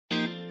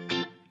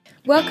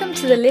Welcome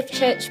to the Lift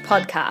Church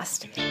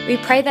podcast. We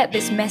pray that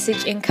this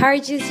message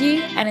encourages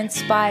you and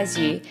inspires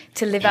you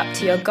to live up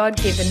to your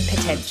God-given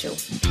potential.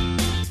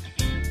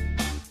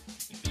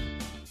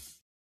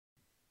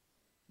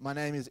 My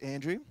name is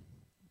Andrew.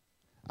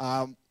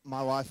 My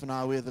wife and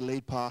I, we're the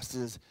lead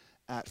pastors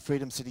at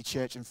Freedom City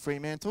Church in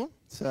Fremantle.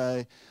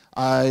 So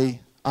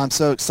I'm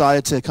so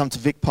excited to come to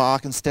Vic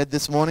Park instead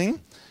this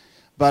morning.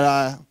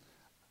 But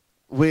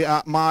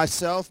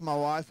myself, my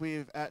wife,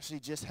 we've actually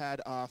just had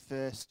our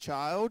first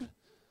child.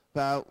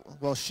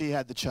 Well, she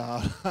had the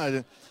child.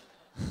 I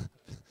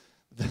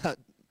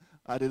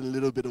did a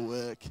little bit of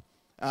work.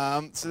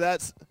 So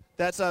that's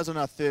us on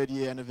our third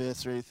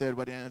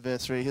wedding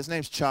anniversary. His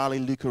name's Charlie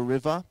Luca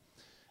River.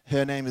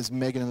 Her name is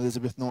Megan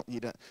Elizabeth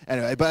Norton.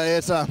 Anyway, but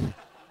it's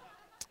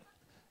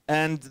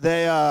and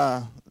they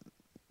are,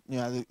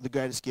 the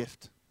greatest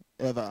gift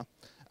ever.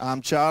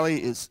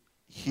 Charlie is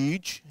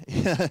huge.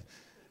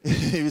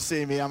 If you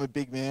see me, I'm a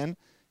big man.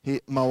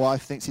 My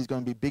wife thinks he's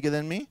going to be bigger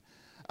than me.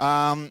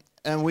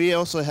 And we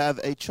also have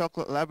a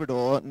chocolate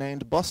Labrador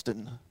named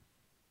Boston.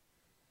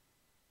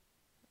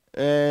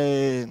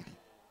 And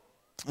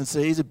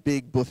so he's a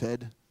big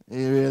buffhead.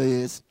 He really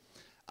is.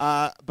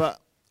 But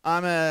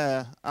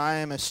I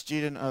am a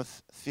student of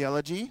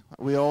theology.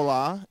 We all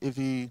are. If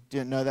you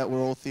didn't know that, we're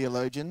all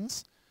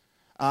theologians.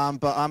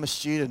 But I'm a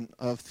student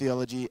of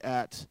theology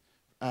at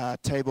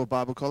Tabor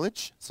Bible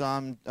College. So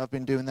I've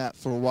been doing that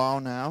for a while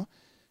now.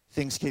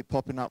 Things keep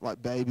popping up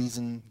like babies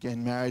and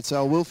getting married. So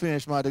I will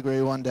finish my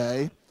degree one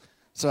day.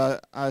 So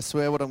I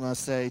swear what I'm going to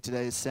say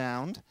today is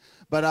sound.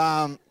 But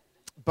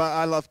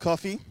I love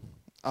coffee.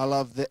 I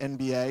love the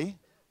NBA.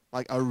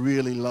 I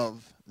really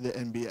love the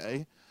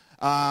NBA.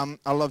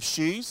 I love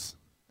shoes.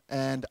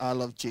 And I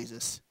love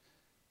Jesus.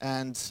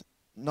 And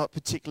not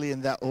particularly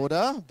in that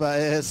order, but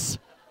it's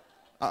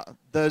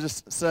they're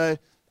just so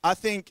I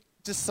think.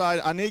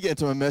 I need to get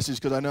into my message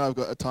because I know I've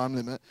got a time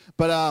limit.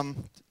 But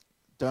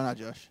don't I,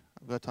 Josh?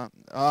 I've got time.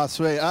 Oh,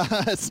 sweet.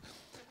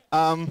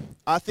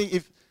 I think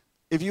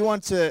if you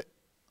want to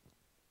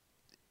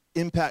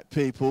impact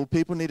people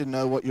need to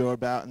know what you're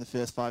about in the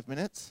first 5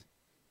 minutes.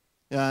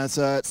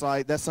 So it's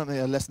that's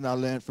a lesson I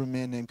learned from a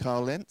man named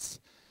Carl Lentz.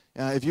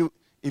 If you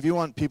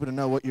want people to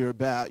know what you're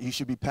about, you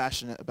should be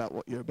passionate about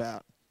what you're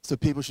about. So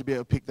people should be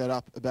able to pick that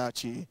up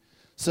about you.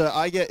 So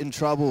I get in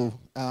trouble.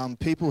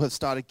 People have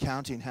started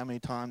counting how many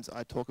times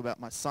I talk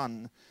about my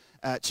son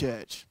at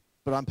church,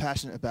 but I'm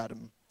passionate about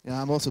him.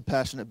 I'm also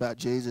passionate about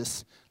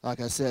Jesus, like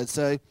I said.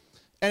 So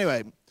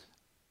anyway,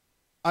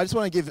 I just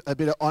want to give a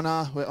bit of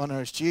honor where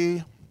honor is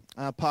due.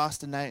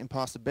 Pastor Nate and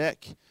Pastor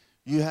Beck,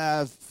 you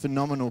have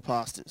phenomenal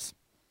pastors.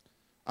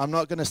 I'm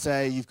not going to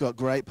say you've got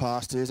great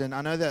pastors, and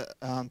I know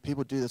that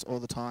people do this all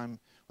the time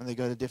when they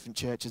go to different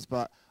churches,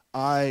 but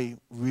I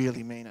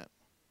really mean it.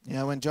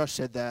 When Josh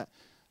said that,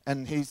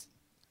 and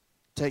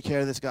take care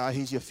of this guy,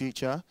 he's your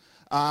future.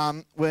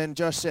 When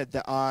Josh said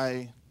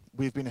that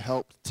we've been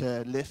helped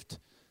to Lift,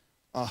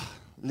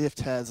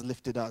 Lift has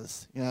lifted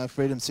us.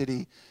 Freedom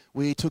City,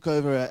 we took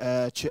over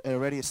a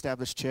already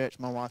established church,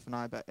 my wife and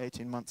I, about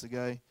 18 months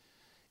ago.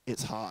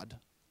 It's hard.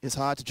 It's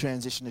hard to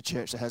transition a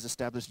church that has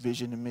established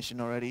vision and mission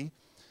already.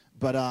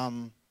 But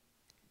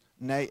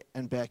Nate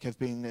and Beck have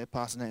been there,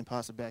 Pastor Nate and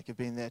Pastor Beck have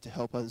been there to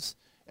help us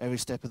every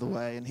step of the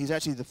way. And he's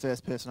actually the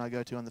first person I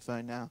go to on the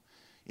phone now.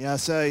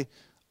 So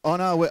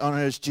honor where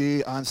honor is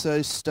due. I'm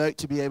so stoked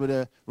to be able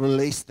to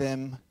release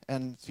them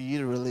and for you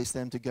to release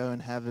them to go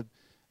and have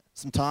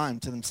some time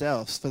to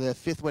themselves for their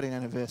 5th wedding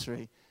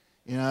anniversary.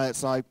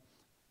 It's I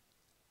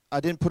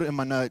didn't put it in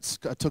my notes.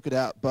 I took it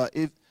out. But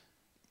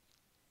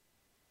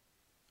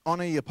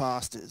honor your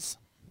pastors.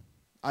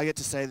 I get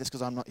to say this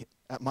because I'm not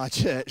at my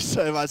church.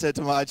 So if I said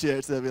to my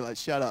church, they'll be like,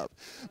 shut up.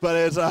 But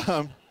it's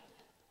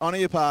honor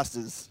your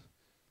pastors.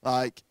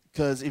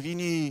 Because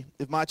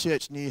if my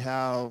church knew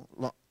how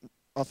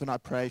often I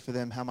pray for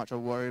them, how much I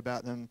worry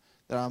about them,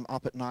 that I'm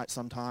up at night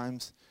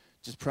sometimes,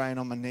 just praying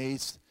on my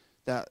knees,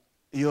 that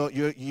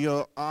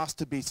you're asked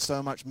to be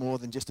so much more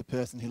than just a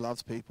person who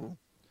loves people.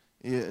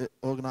 You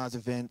organize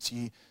events,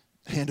 you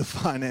handle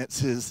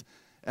finances.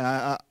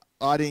 I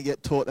didn't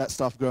get taught that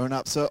stuff growing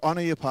up. So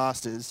honor your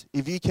pastors.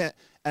 If you can,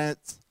 and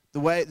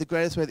the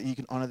greatest way that you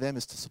can honor them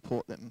is to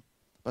support them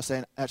by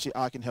saying, actually,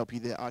 I can help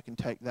you there. I can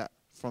take that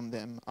from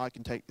them. I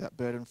can take that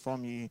burden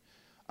from you.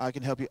 I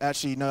can help you.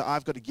 Actually, no,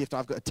 I've got a gift.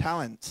 I've got a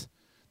talent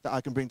that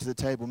I can bring to the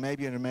table.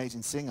 Maybe you're an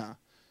amazing singer.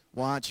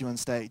 Why aren't you on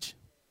stage?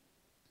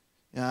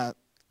 I'm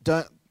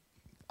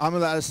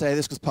allowed to say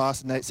this because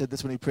Pastor Nate said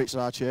this when he preached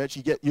at our church.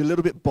 You're a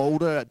little bit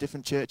bolder at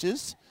different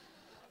churches.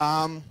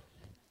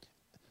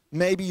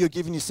 Maybe you're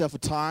giving yourself a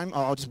time.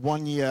 Just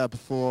 1 year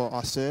before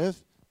I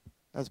serve.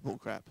 That's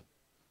bullcrap.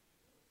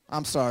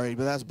 I'm sorry,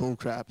 but that's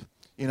bullcrap.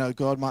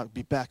 God might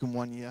be back in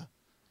 1 year.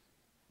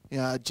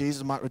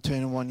 Jesus might return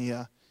in 1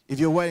 year. If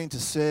you're waiting to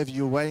serve,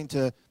 you're waiting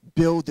to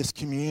build this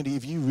community,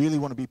 if you really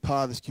want to be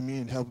part of this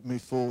community and help it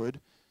move forward,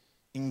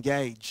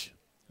 engage.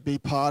 Be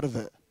part of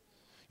it.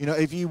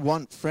 If you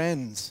want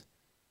friends,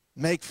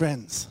 make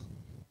friends.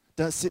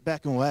 Don't sit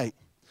back and wait.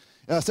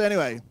 So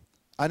anyway,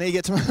 I need to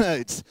get to my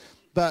notes.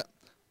 But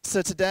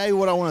So today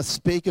what I want to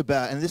speak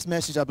about, and this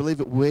message I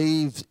believe it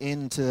weaves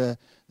into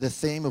the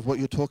theme of what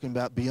you're talking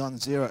about, Beyond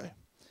Zero.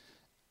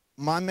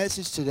 My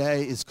message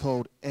today is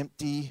called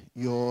Empty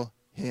Your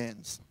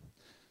Hands.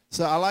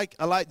 So I like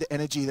the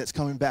energy that's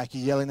coming back.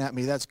 You're yelling at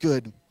me. That's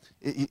good.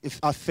 If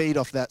I feed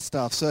off that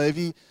stuff. So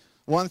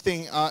one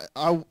thing,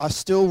 I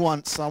still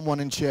want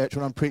someone in church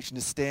when I'm preaching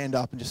to stand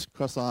up and just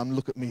cross arm,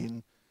 look at me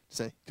and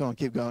say, come on,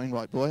 keep going,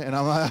 white boy. And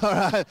I'm like, all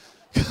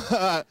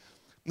right.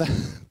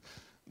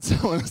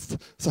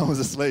 Someone's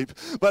asleep.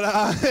 But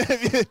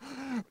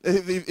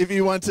if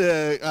you want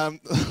to,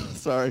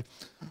 sorry,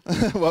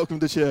 welcome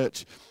to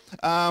church.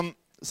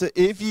 So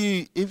if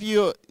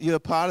you're a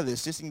part of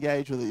this, just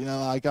engage with it.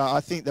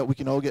 I think that we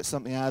can all get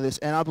something out of this,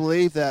 and I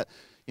believe that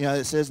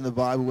it says in the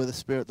Bible, where the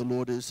Spirit of the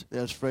Lord is,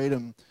 there's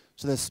freedom.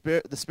 So the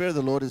Spirit of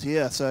the Lord is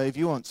here. So if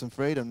you want some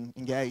freedom,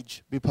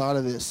 engage, be part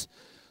of this.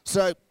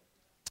 So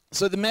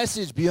the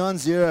message Beyond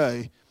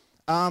Zero,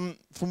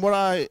 from what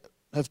I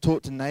have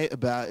talked to Nate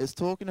about, is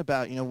talking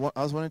about what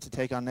I was wanting to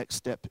take our next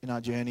step in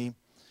our journey,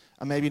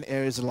 and maybe in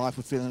areas of life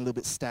we're feeling a little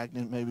bit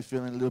stagnant, maybe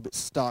feeling a little bit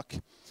stuck.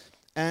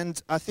 And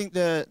I think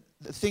the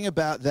thing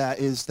about that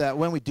is that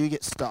when we do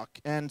get stuck,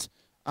 and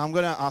I'm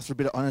going to ask for a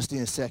bit of honesty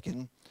in a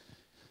second,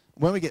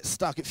 when we get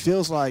stuck, it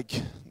feels like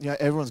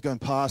everyone's going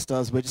past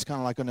us. We're just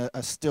kind of like on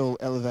a still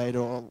elevator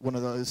or one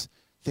of those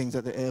things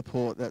at the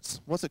airport.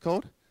 What's it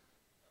called?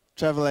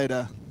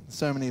 Travelator.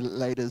 So many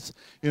laters.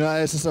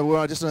 It's just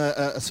we're just on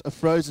a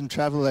frozen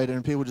travelator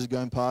and people just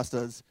going past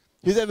us.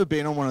 Who's ever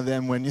been on one of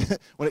them when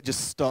it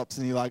just stops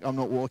and you're like, I'm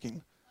not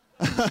walking.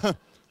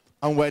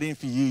 I'm waiting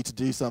for you to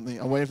do something.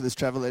 I'm waiting for this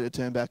travelator to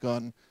turn back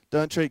on.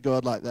 Don't treat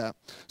God like that.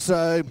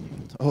 So,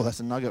 that's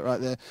a nugget right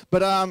there.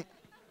 But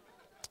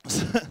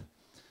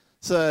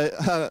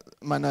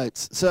my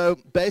notes. So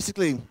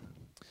basically,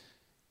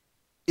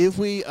 if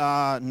we're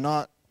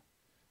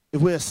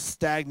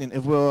stagnant,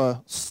 if we're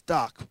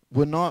stuck,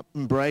 we're not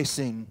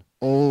embracing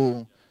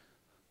all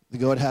that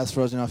God has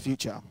for us in our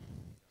future.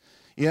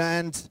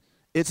 And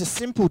it's a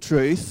simple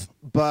truth,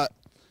 but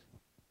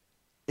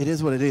it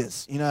is what it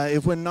is.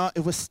 If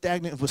we're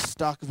stagnant, if we're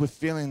stuck, if we're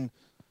feeling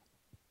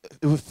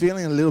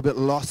a little bit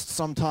lost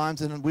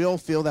sometimes, and we all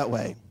feel that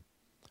way.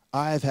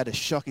 I have had a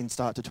shocking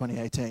start to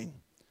 2018.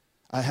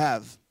 I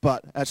have,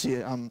 but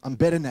actually I'm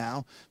better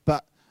now,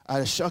 but I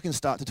had a shocking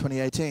start to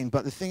 2018.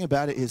 But the thing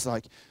about it is,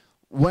 like,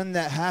 when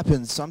that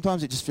happens,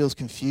 sometimes it just feels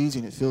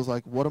confusing. It feels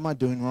like, what am I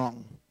doing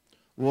wrong?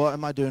 What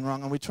am I doing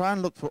wrong? And we try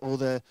and look for all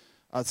the,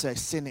 I'd say,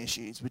 sin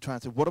issues. We try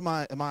and say, what am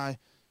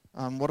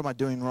I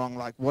doing wrong?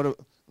 Like we're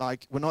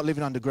not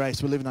living under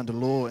grace, we're living under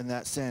law in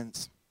that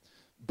sense.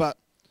 But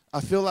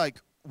I feel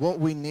like what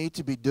we need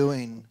to be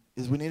doing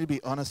is we need to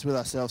be honest with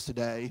ourselves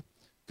today,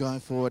 going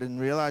forward, and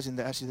realizing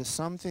that actually there's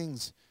some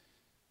things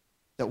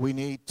that we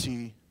need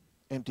to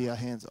empty our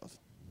hands of.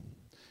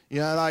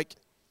 I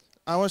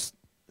want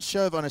a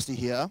show of honesty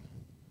here,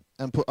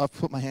 and I've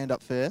put my hand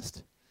up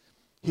first.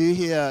 Who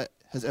here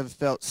has ever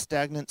felt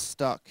stagnant,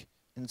 stuck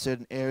in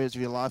certain areas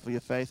of your life or your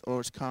faith, or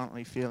is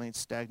currently feeling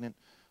stagnant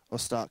or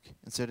stuck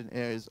in certain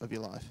areas of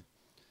your life?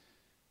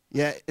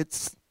 Yeah,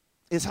 it's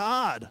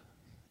hard.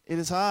 It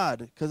is hard,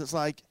 because it's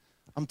like,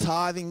 I'm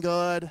tithing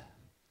God,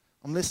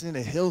 I'm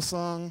listening to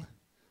Hillsong,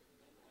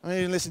 I'm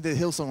even listening to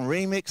Hillsong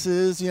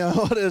remixes,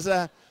 what is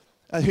that?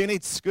 Who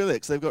needs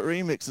Skrillex? They've got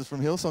remixes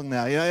from Hillsong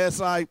now. It's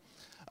like,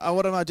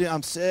 what am I doing?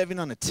 I'm serving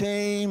on a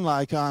team,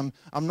 like I'm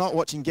not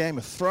watching Game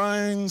of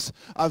Thrones.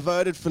 I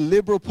voted for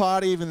Liberal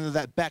Party, even though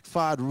that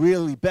backfired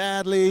really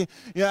badly.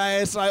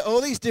 It's like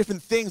all these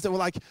different things that were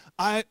like,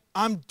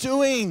 I'm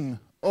doing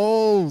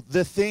all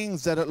the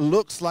things that it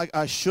looks like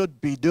I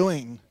should be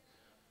doing,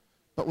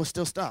 but we're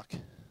still stuck.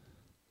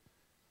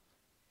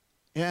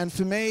 And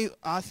for me,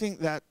 I think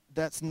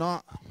that's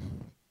not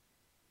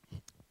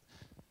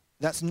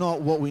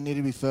what we need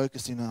to be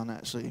focusing on,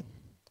 actually.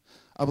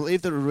 I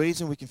believe that the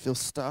reason we can feel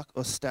stuck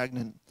or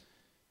stagnant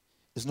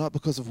is not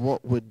because of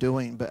what we're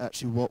doing, but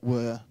actually what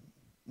we're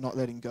not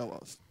letting go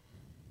of.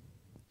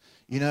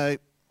 In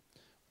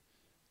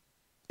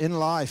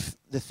life,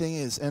 the thing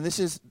is, and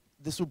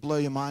this will blow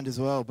your mind as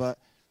well, but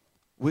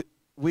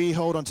we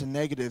hold on to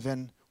negative,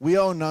 and we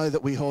all know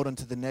that we hold on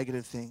to the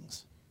negative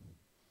things.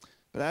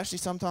 But actually,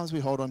 sometimes we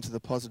hold on to the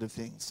positive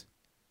things.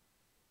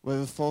 We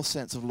have a false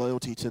sense of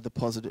loyalty to the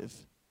positive,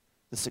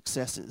 the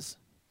successes.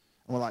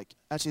 And we're like,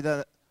 actually,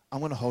 I'm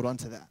going to hold on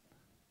to that.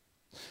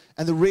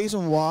 And the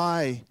reason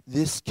why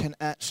this can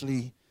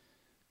actually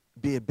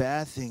be a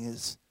bad thing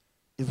is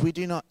if we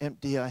do not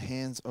empty our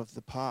hands of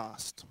the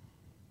past,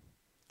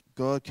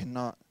 God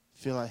cannot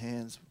fill our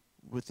hands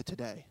with the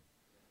today.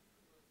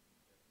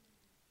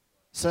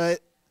 So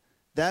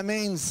that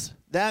means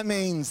that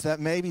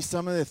maybe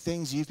some of the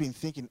things you've been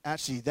thinking,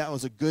 actually, that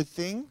was a good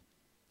thing.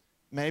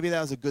 Maybe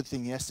that was a good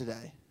thing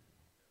yesterday.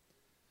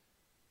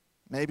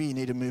 Maybe you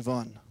need to move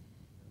on.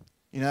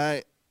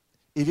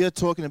 If you're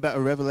talking about a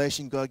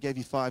revelation God gave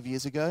you 5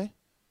 years ago,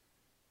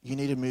 you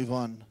need to move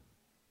on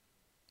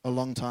a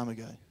long time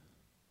ago.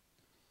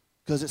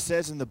 Because it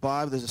says in the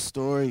Bible, there's a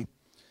story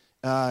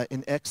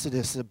in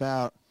Exodus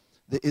about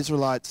the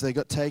Israelites, they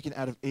got taken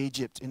out of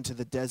Egypt into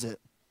the desert,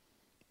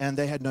 and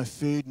they had no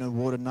food, no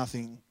water,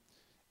 nothing.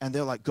 And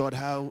they're like, God,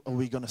 how are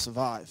we going to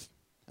survive?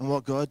 And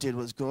what God did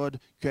was God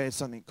created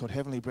something called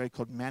heavenly bread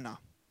called manna.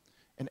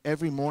 And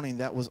every morning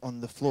that was on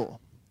the floor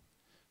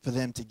for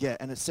them to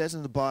get. And it says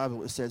in the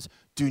Bible, it says,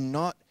 do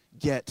not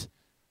get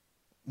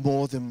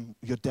more than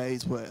your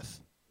day's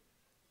worth.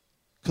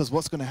 Because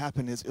what's going to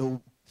happen is it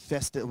will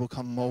fester, it will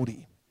become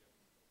moldy.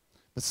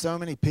 But so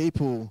many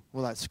people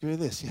were like, screw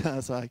this. You know,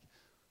 it's like,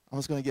 I'm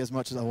just going to get as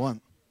much as I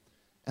want.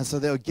 And so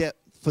they'll get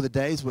for the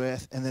day's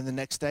worth, and then the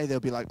next day they'll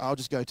be like, I'll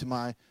just go to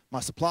my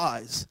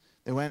supplies.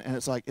 They went, and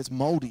it's like, it's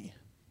moldy.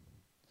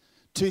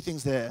 2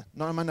 things there.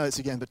 Not in my notes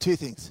again, but 2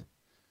 things.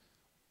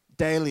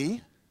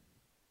 Daily.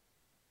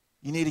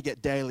 You need to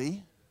get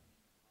daily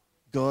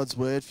God's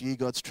word for you,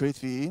 God's truth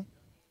for you.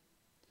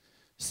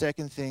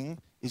 Second thing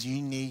is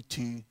you need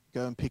to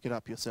go and pick it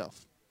up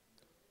yourself.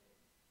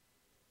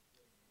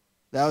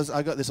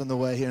 I got this on the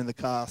way here in the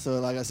car, so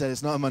like I said,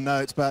 it's not in my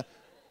notes, but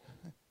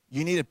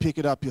you need to pick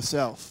it up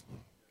yourself.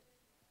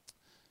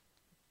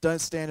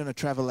 Don't stand on a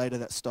travelator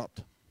that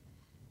stopped.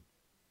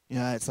 You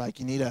know, it's like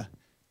you need to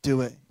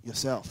do it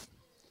yourself.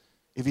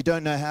 If you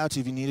don't know how to,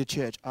 if you need a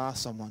church,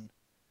 ask someone,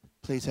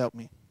 please help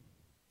me.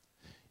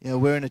 You know,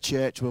 we're in a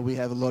church where we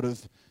have a lot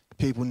of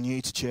people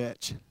new to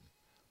church.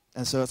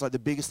 And so it's like the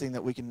biggest thing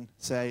that we can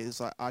say is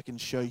like, I can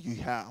show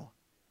you how.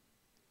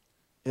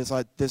 It's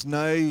like there's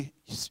no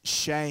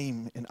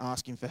shame in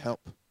asking for help.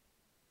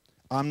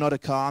 I'm not a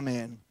car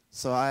man,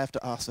 so I have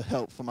to ask for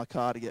help for my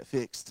car to get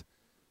fixed.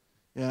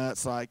 You know,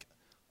 it's like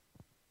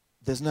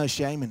there's no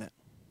shame in it.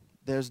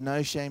 There's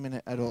no shame in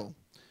it at all.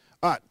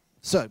 All right,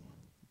 so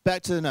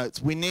back to the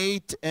notes. We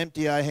need to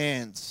empty our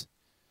hands.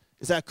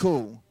 Is that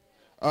cool?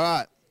 All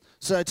right.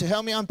 So to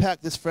help me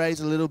unpack this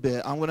phrase a little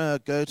bit, I'm going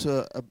to go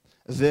to a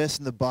verse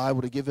in the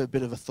Bible to give it a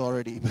bit of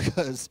authority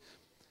because,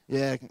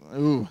 yeah.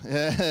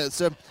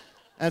 So,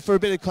 and for a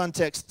bit of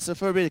context,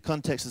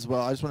 as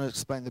well, I just want to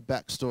explain the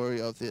backstory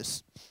of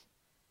this.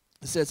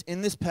 It says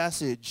in this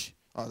passage,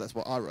 that's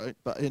what I wrote,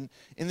 but in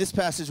this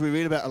passage we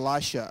read about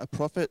Elisha, a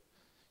prophet.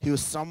 He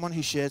was someone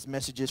who shares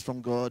messages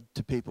from God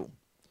to people.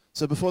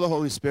 So before the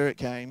Holy Spirit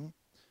came,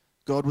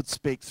 God would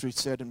speak through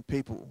certain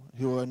people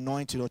who were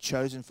anointed or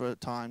chosen for a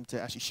time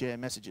to actually share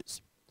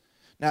messages.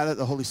 Now that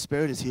the Holy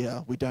Spirit is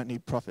here, we don't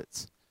need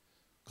prophets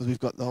because we've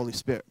got the Holy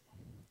Spirit.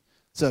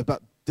 So,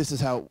 but this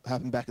is how it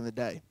happened back in the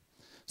day.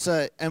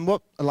 So, and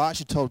what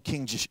Elisha told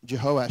King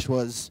Jehoash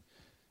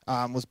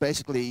was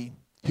basically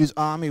whose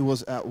army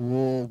was at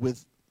war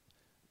with,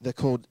 they're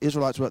called,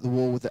 Israelites were at the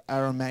war with the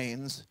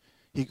Arameans.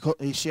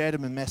 He shared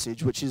him a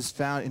message which is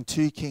found in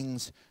 2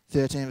 Kings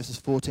 13 verses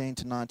 14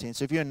 to 19.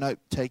 So if you're a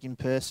note-taking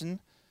person,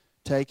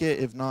 take it.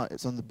 If not,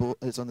 it's on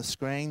the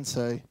screen.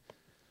 So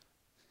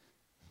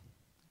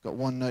got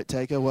one note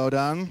taker. Well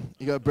done.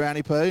 You got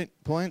brownie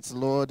points. The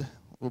Lord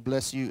will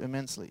bless you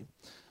immensely.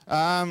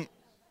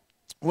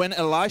 When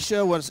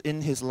Elisha was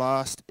in his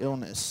last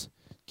illness,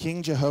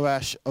 King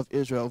Jehoash of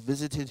Israel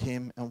visited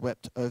him and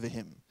wept over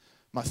him.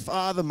 My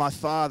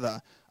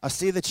father, I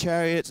see the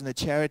chariots and the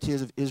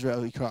charioteers of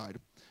Israel, he cried.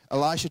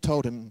 Elisha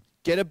told him,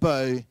 get a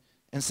bow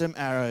and some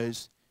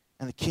arrows,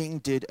 and the king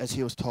did as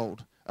he was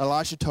told.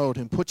 Elisha told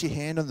him, put your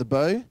hand on the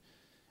bow, and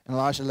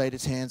Elisha laid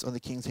his hands on the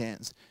king's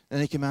hands.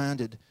 Then he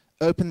commanded,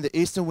 open the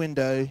eastern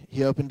window.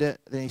 He opened it,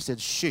 then he said,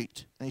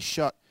 shoot, and he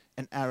shot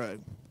an arrow.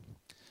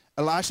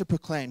 Elisha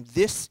proclaimed,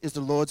 this is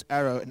the Lord's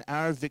arrow, an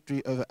arrow of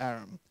victory over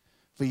Aram,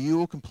 for you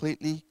will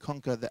completely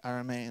conquer the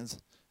Arameans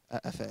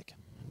at Aphek.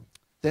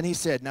 Then he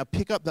said, now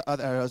pick up the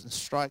other arrows and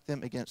strike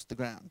them against the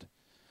ground.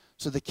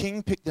 So the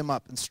king picked them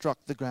up and struck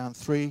the ground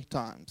 3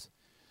 times.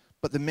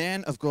 But the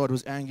man of God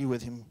was angry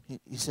with him.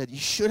 He said, you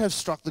should have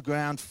struck the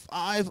ground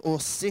 5 or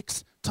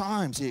 6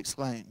 times, he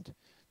exclaimed.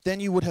 Then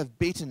you would have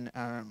beaten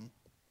Aram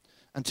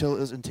until it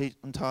was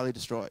entirely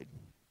destroyed.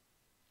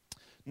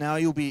 Now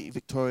you'll be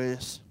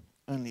victorious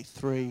only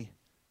 3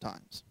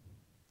 times.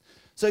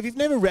 So if you've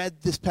never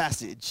read this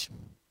passage,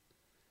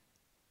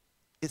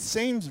 it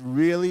seems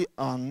really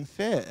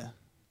unfair,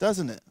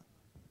 doesn't it?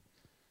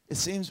 It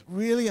seems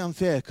really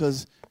unfair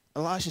because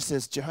Elisha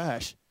says,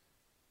 Jehoash,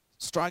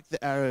 strike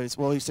the arrows.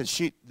 Well, he said,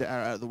 shoot the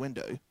arrow out of the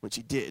window, which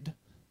he did.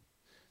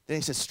 Then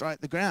he says,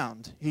 strike the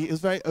ground. It was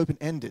very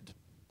open-ended.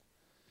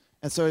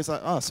 And so he's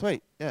like, oh,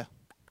 sweet, yeah,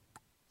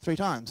 3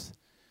 times.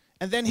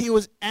 And then he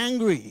was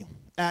angry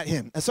at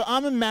him. And so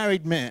I'm a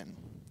married man.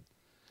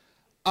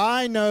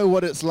 I know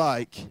what it's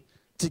like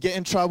to get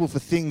in trouble for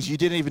things you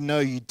didn't even know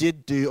you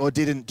did do or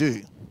didn't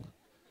do.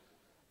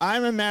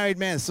 I'm a married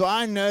man, so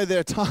I know there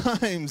are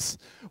times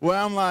where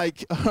I'm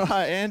like, all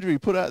right, Andrew,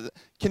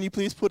 can you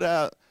please put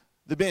out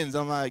the bins?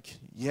 I'm like,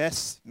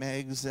 yes,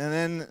 Megs.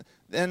 And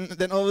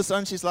then all of a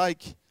sudden she's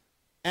like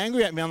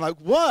angry at me. I'm like,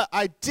 what?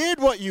 I did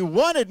what you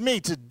wanted me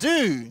to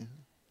do.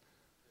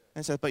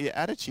 And so, but your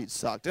attitude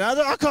sucked. And I was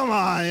like, oh, come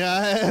on.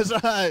 Yeah, it's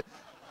right.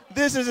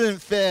 This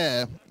isn't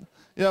fair.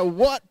 You know,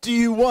 what do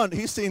you want?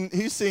 He's seen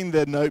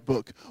the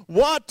Notebook.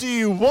 What do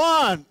you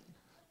want?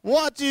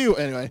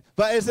 Anyway,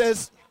 but it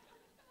says,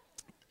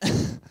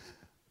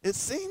 It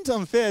seems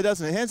unfair,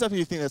 doesn't it? Hands up if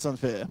you think that's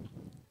unfair.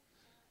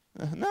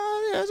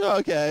 No, yeah, it's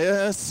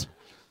okay.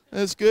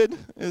 It's good.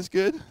 It's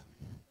good.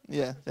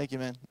 Yeah, thank you,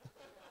 man.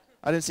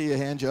 I didn't see your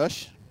hand,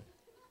 Josh.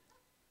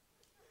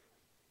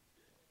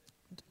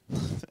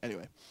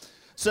 Anyway,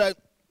 so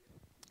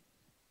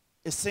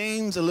it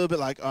seems a little bit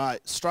like, all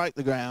right, strike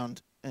the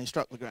ground, and he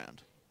struck the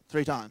ground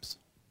 3 times.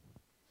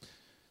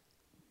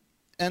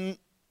 And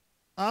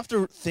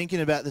after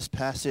thinking about this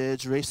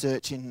passage,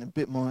 researching a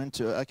bit more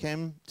into it, I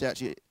came to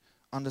actually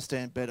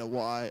understand better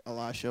why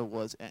Elisha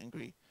was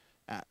angry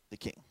at the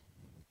king.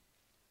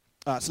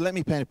 So let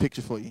me paint a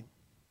picture for you.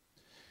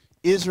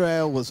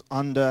 Israel was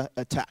under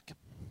attack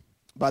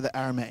by the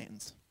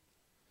Arameans.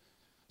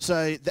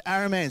 So the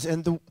Arameans,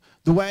 and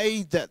the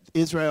way that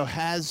Israel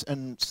has been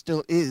and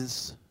still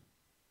is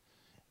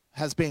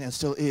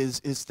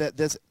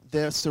that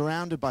they're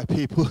surrounded by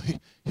people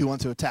who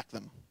want to attack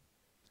them.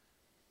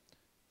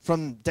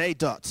 From day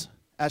dot,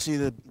 actually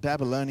the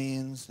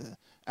Babylonians, the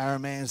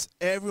Arameans,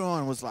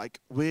 everyone was like,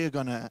 we're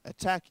going to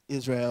attack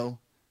Israel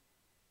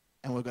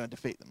and we're going to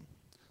defeat them.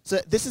 So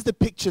this is the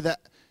picture that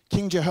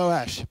King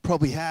Jehoash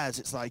probably has.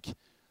 It's like,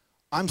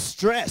 I'm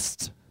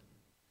stressed.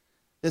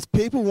 There's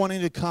people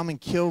wanting to come and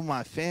kill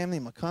my family,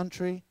 my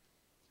country.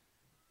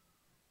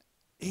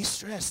 He's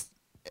stressed.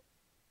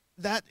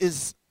 That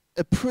is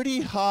a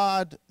pretty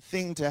hard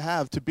thing to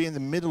have, to be in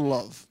the middle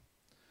of.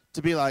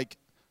 To be like,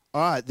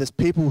 all right, there's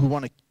people who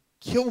want to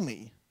kill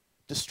me,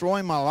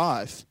 destroy my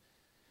life.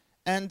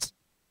 And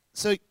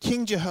so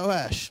King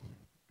Jehoash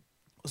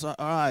was like,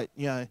 all right,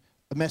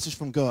 a message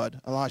from God.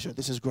 Elisha,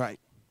 this is great.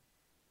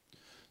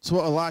 So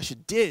what Elisha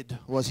did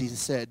was he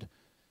said,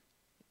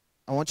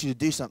 I want you to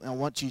do something. I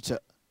want you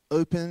to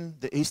open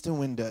the eastern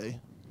window.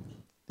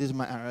 These are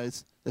my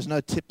arrows. There's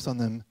no tips on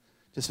them,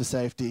 just for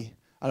safety.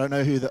 I don't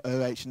know who the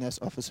OH&S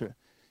officer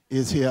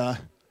is here,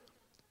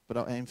 but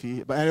I'll aim for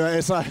you. But anyway,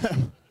 it's like,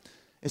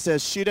 it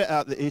says, shoot it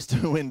out the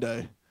eastern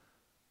window.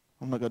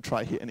 I'm not going to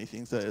try to hit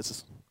anything, so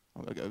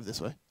I'm going to go over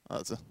this way.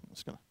 I'm just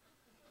going to.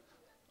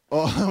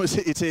 Oh, I almost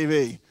hit your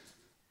TV.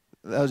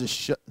 That was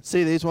just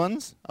see these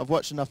ones? I've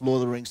watched enough Lord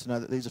of the Rings to know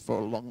that these are for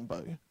a long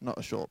bow, not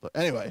a short. But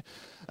anyway,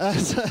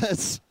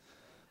 it's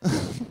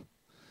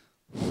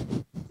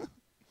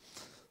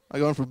I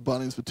got them from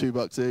Bunnings for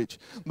 $2 each.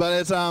 But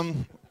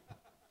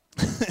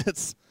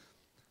it's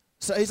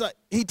so he's like,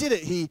 he did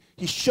it. He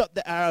shot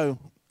the arrow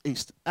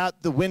east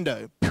out the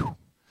window,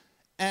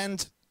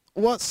 and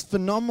what's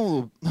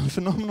phenomenal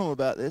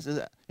about this is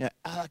that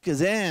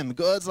Alakazam,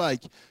 God's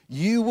like,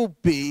 you will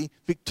be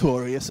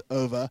victorious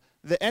over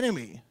the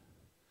enemy.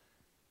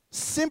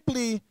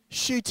 Simply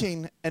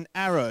shooting an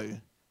arrow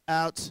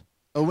out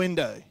a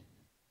window,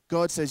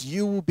 God says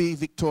you will be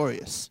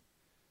victorious.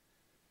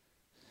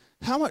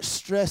 How much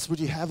stress would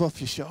you have off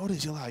your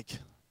shoulders? You're like,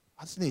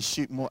 I just need to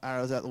shoot more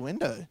arrows out the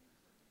window.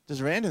 Just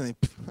randomly,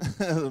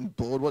 I'm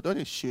bored. What do I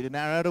do? Shoot an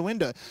arrow out a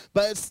window.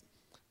 But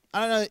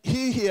I don't know,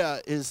 who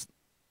here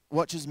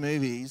watches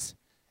movies,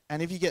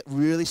 and if you get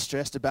really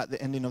stressed about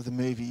the ending of the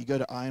movie, you go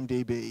to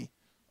IMDb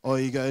or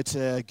you go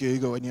to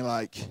Google and you're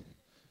like,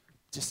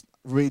 just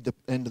read the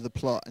end of the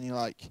plot, and you're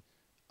like,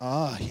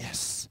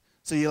 yes.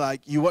 So you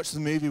watch the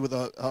movie with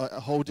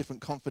a whole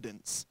different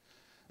confidence.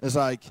 It's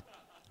like,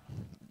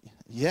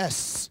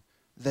 yes,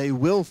 they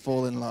will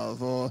fall in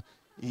love, or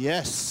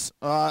yes.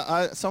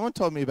 Someone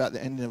told me about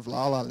the ending of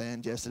La La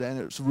Land yesterday, and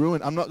it was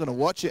ruined. I'm not going to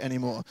watch it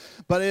anymore.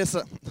 But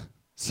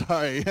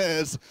sorry,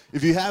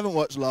 if you haven't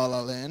watched La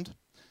La Land,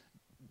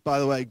 by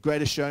the way,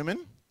 Greatest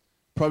Showman,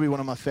 probably one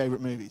of my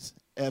favorite movies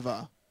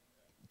ever.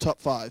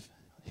 Top 5,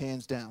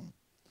 hands down.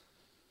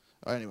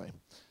 Anyway.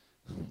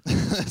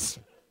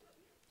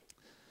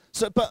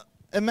 But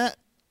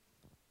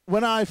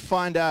when I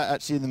find out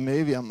actually in the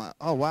movie, I'm like,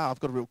 oh wow, I've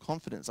got a real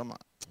confidence. I'm like,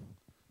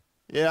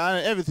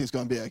 everything's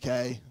going to be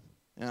okay.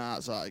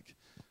 It's like,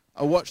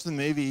 I watched the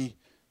movie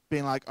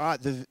being like, all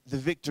right, the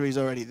victory's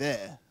already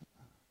there.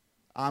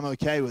 I'm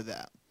okay with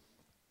that.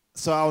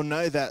 So I'll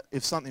know that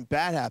if something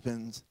bad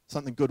happens,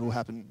 something good will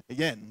happen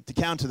again to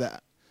counter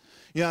that.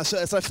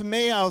 So for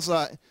me, I was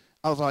like,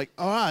 all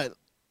right,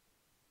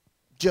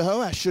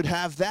 Jehoash should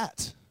have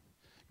that.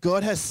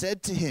 God has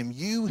said to him,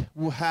 you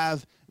will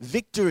have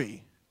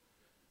victory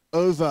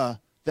over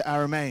the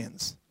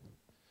Arameans.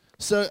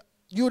 So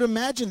you would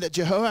imagine that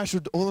Jehoash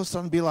would all of a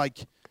sudden be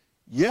like,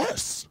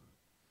 yes,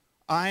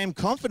 I am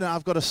confident.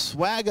 I've got a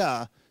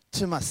swagger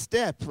to my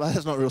step. Well,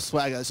 that's not real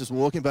swagger. It's just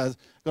walking, but I've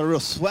got a real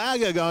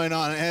swagger going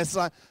on. And it's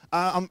like,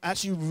 I'm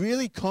actually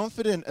really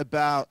confident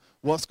about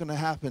what's going to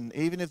happen.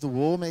 Even if the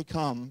war may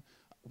come,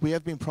 we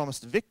have been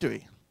promised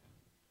victory.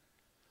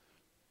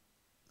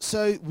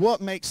 So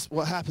what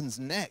happens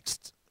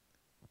next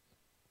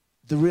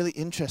the really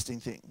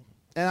interesting thing?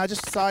 And I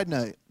just side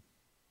note,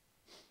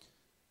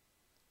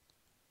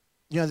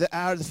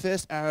 the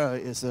first arrow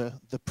is the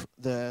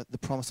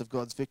promise of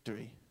God's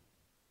victory.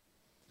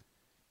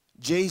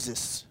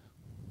 Jesus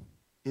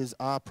is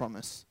our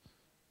promise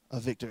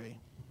of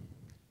victory.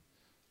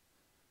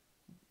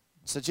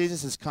 So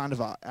Jesus is kind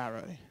of our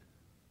arrow.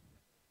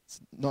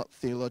 It's not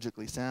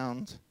theologically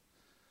sound.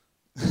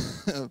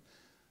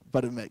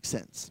 but it makes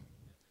sense.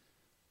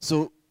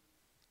 So,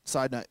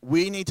 side note,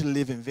 we need to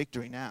live in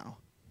victory now.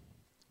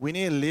 We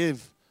need to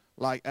live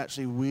like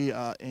actually we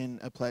are in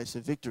a place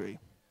of victory.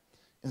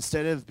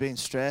 Instead of being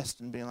stressed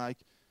and being like,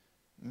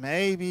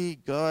 maybe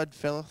God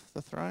fell off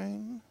the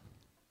throne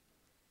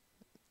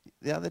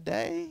the other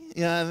day.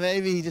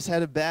 Maybe he just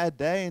had a bad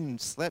day and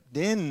slept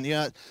in.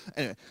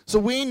 Anyway, so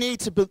we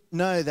need to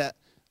know that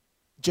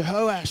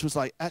Jehoash was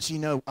like, actually,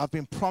 no, I've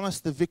been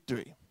promised the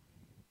victory.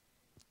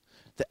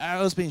 The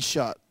arrow's been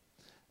shot.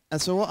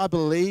 And so what I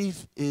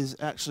believe is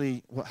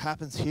actually what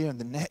happens here in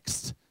the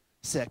next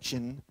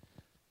section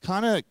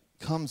kind of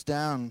comes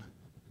down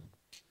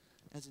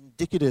as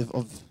indicative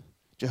of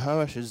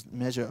Jehoash's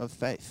measure of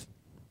faith.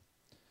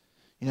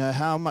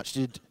 How much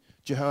did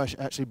Jehoash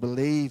actually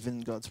believe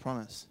in God's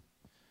promise?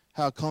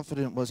 How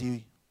confident was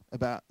he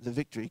about the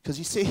victory? Because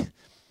you see,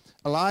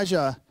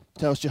 Elijah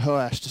tells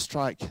Jehoash to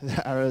strike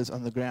the arrows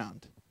on the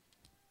ground.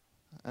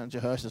 And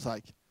Jehoash is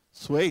like,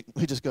 sweet,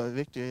 we just got a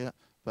victory.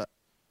 But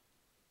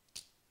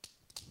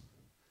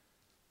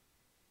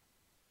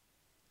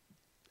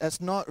that's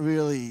not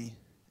really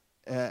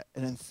an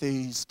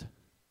enthused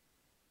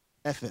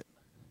effort.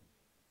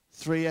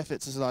 3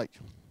 efforts is like,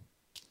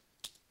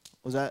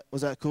 was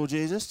that cool,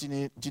 Jesus? Do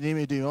you need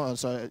me to do more?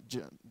 Sorry,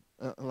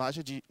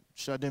 Elijah,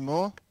 should I do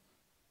more?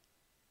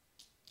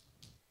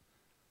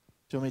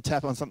 Do you want me to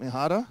tap on something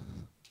harder?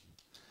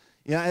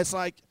 It's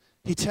like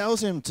he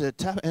tells him to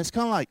tap, and it's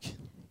kind of like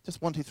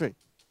just 1, 2, 3. Is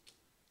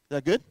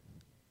that good?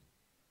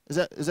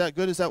 Is that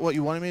good? Is that what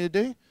you wanted me to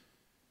do?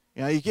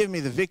 You give me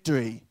the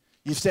victory.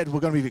 You said we're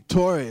going to be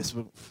victorious.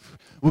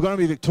 We're going to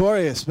be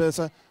victorious. But it's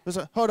like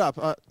hold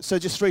up. So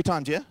just 3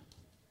 times, yeah?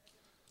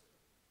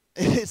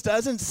 It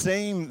doesn't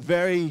seem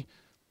very,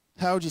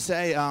 how would you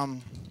say,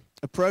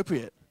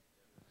 appropriate.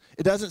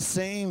 It doesn't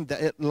seem that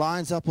it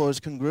lines up or is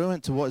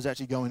congruent to what is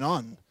actually going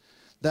on.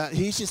 That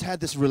he's just had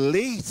this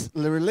relief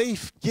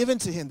given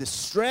to him, this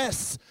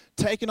stress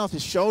taken off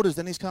his shoulders,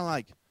 and he's kind of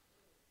like,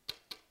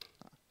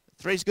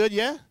 3's good,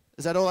 yeah?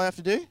 Is that all I have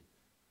to do?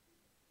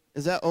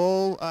 Is that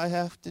all I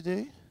have to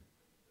do?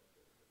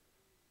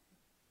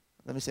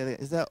 Let me say that.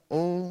 Is that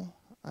all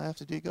I have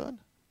to do, God?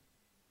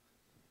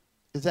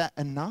 Is that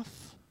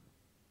enough?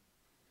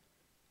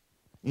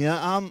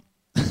 I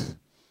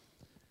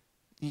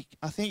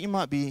think you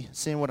might be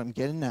seeing what I'm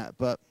getting at,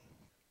 but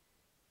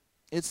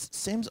it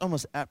seems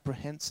almost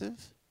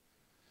apprehensive.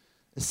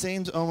 It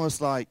seems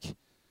almost like,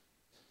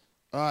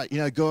 all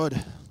right,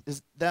 God,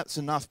 that's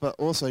enough, but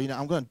also,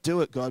 I'm going to do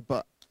it, God,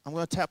 but I'm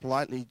going to tap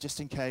lightly just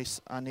in case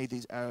I need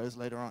these arrows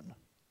later on.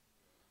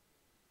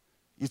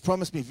 You've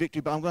promised me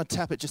victory, but I'm going to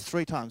tap it just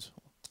 3 times.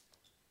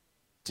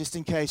 Just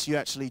in case you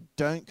actually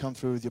don't come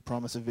through with your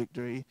promise of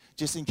victory,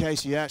 just in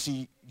case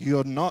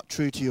you're not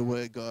true to your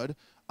word, God,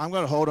 I'm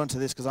going to hold on to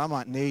this because I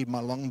might need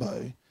my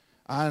longbow.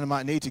 I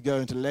might need to go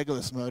into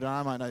Legolas mode.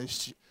 I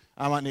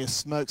might need to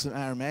smoke some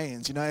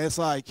Arameans. It's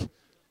like,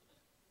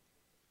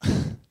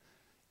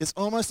 it's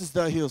almost as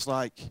though he was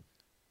like,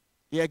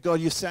 yeah, God,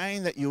 you're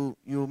saying that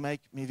you'll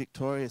make me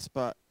victorious,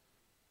 but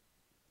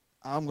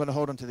I'm going to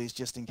hold on to these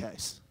just in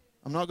case.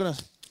 I'm not going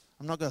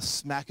to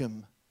smack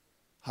him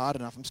hard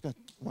enough. I'm just going to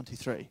 1, 2,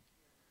 3.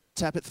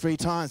 Tap it 3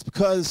 times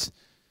because,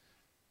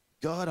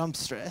 God, I'm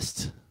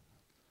stressed.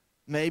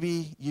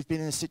 Maybe you've been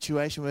in a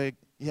situation where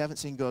you haven't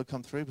seen God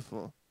come through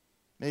before.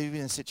 Maybe you've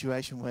been in a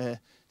situation where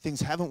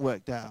things haven't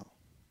worked out.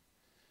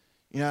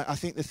 I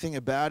think the thing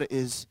about it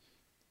is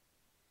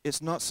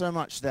it's not so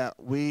much that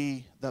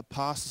the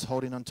past is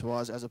holding on to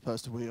us as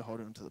opposed to we are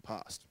holding on to the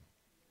past.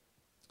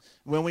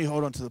 When we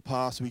hold on to the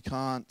past, we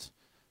can't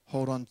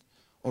hold on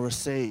or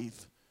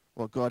receive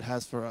what God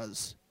has for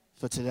us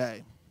for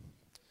today.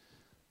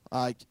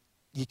 Like,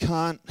 you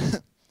can't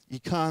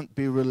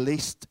be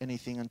released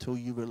anything until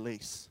you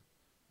release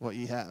what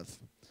you have.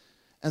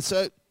 And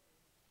so,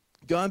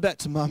 going back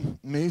to my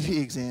movie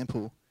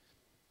example,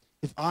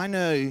 if I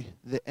know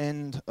the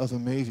end of a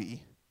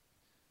movie,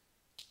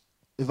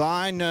 if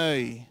I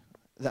know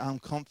that I'm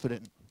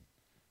confident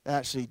that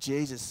actually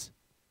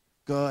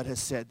God has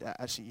said that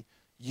actually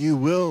you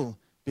will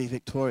be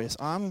victorious,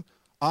 I'm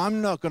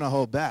not going to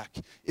hold back.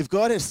 If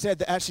God has said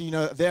that actually,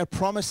 there are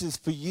promises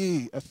for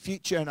you, a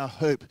future and a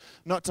hope,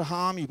 not to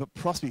harm you but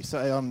prosper you. So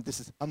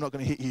I'm not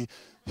going to hit you.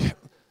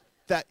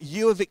 That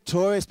you are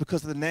victorious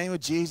because of the name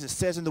of Jesus. It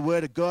says in the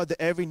word of God that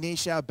every knee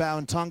shall bow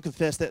and tongue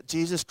confess that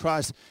Jesus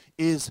Christ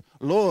is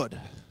Lord.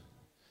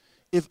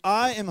 If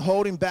I am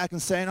holding back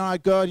and saying, all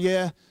right, God,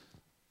 yeah,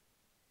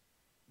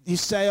 you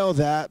say all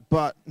that,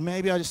 but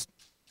maybe I just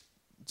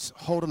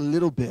hold a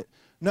little bit.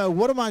 No,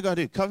 what am I going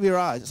to do? Cover your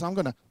eyes. So I'm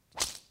going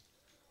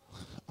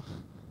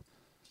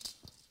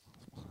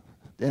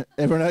to...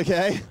 Everyone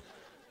okay?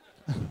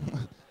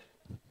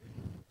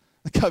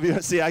 Cover your...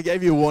 See, I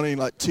gave you a warning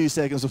like 2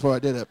 seconds before I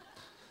did it.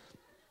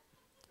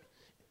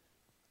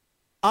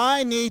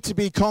 I need to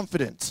be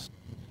confident.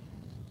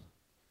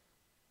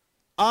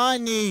 I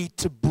need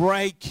to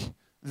break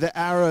the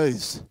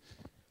arrows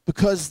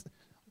because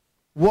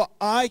what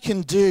I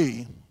can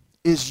do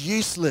is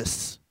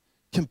useless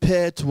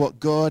compared to what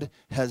God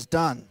has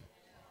done.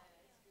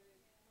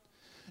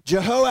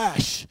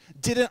 Jehoash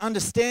didn't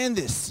understand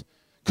this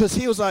because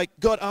he was like,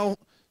 God,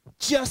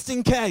 just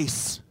in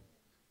case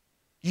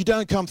you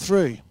don't come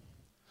through,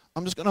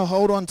 I'm just going to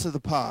hold on to the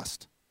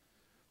past.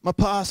 My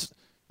past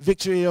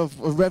victory of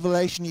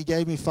revelation you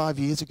gave me 5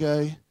 years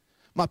ago.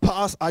 My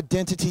past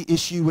identity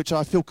issue, which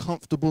I feel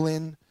comfortable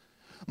in.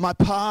 My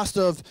past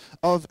of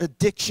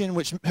addiction,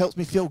 which helps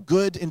me feel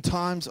good in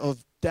times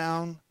of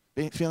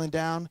feeling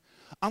down.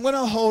 I'm going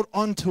to hold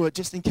on to it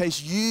just in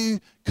case you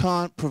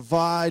can't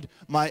provide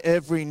my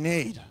every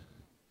need.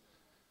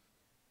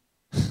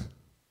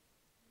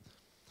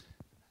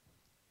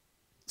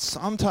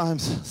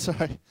 Sometimes,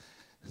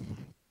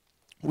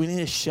 we need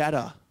to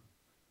shatter,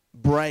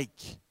 break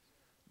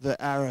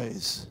the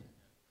arrows.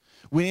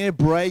 We need to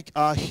break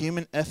our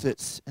human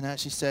efforts and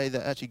actually say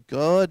that actually,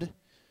 God,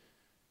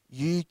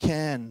 you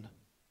can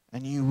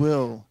and you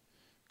will,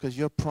 because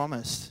your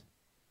promise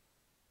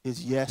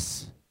is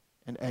yes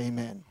and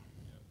amen.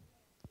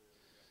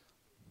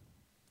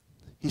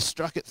 He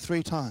struck it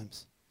 3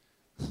 times.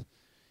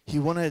 He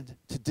wanted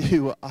to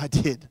do what I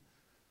did.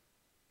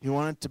 He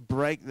wanted to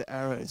break the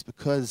arrows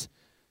because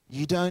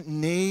you don't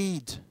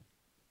need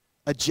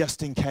a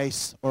just in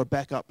case or a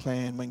backup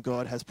plan when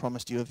God has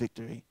promised you a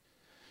victory.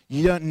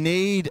 You don't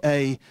need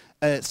a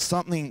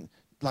something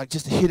like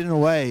just hidden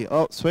away.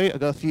 Oh, sweet, I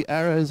got a few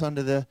arrows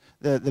under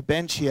the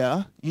bench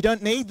here. You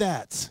don't need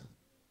that.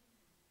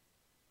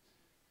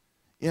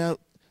 You know,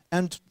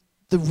 and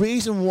the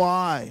reason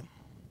why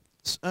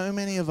so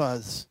many of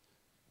us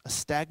are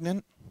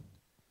stagnant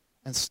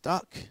and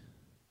stuck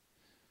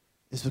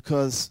is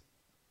because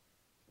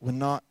we're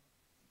not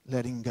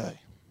letting go.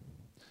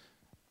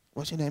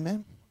 What's your name,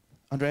 man?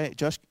 Andre,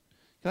 Josh,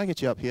 can I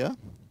get you up here?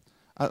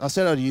 I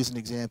said I'd use an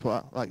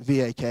example, like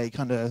VAK,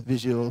 kind of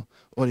visual,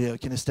 audio,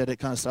 kinesthetic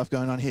kind of stuff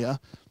going on here.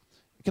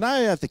 Can I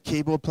have the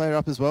keyboard player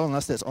up as well,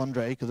 unless that's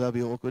Andre, because that'll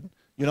be awkward.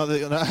 You're not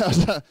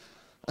the...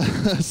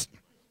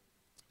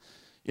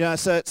 Yeah,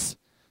 so it's...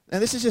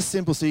 And this is just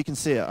simple so you can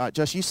see it. All right,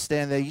 Josh, you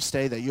stand there, you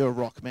stay there. You're a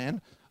rock,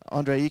 man.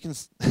 Andre, you can...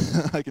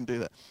 I can do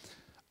that.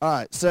 All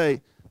right, so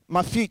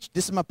my future...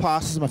 This is my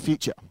past, this is my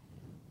future.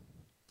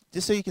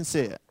 Just so you can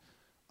see it.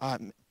 All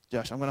right,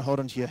 Josh, I'm going to hold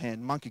onto your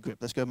hand. Monkey grip.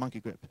 Let's go monkey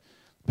grip.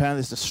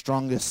 Apparently it's the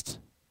strongest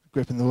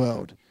grip in the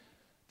world.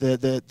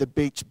 The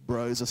beach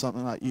bros or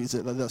something like use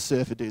it, like the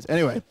surfer dudes.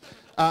 Anyway,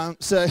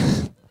 so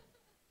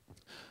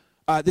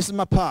this is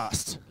my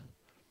past.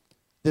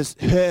 There's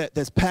hurt,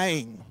 there's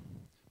pain,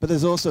 but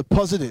there's also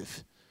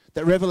positive.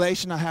 That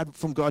revelation I had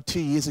from God 2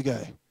 years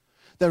ago.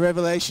 That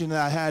revelation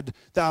that I had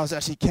that I was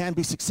actually can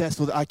be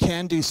successful, that I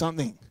can do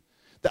something,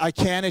 that I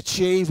can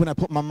achieve when I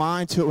put my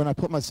mind to it,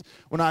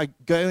 when I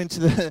go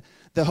into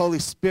the Holy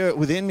Spirit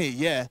within me,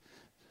 yeah.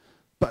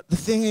 But the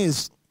thing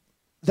is,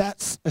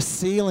 that's a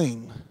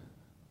ceiling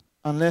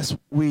unless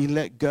we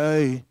let go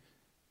and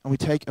we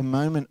take a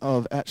moment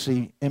of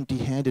actually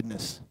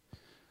empty-handedness.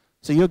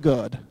 So you're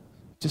God,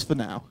 just for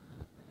now.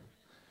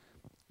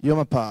 You're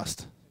my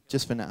past,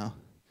 just for now.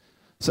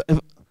 So if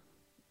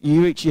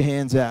you reach your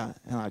hands out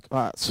and like,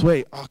 all right,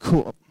 sweet, oh,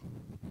 cool.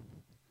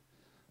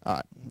 All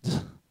right,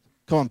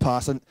 come on,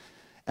 past.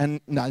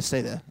 And no,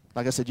 stay there.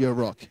 Like I said, you're a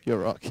rock, you're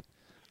a rock.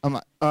 I'm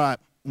like, all right,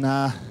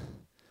 nah.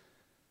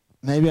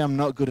 Maybe I'm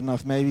not good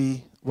enough.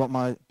 Maybe what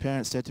my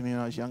parents said to me when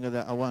I was younger,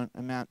 that I won't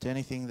amount to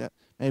anything, that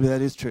maybe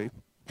that is true.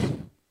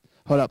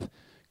 Hold up.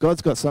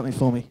 God's got something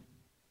for me.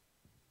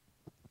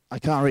 I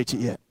can't reach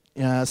it yet.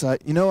 You know, it's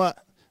like, you know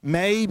what?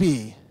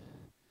 Maybe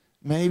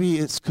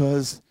it's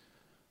because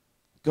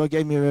God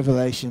gave me a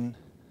revelation.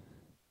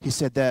 He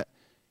said that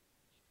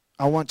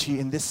I want you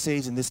in this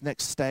season, this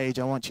next stage,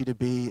 I want you to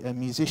be a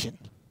musician.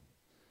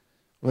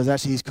 Whereas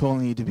actually he's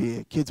calling you to be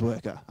a kids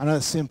worker. I know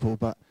it's simple,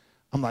 but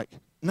I'm like,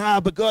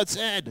 nah, but God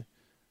said,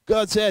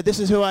 this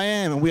is who I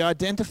am. And we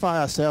identify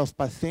ourselves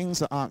by things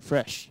that aren't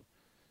fresh.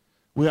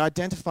 We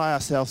identify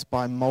ourselves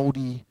by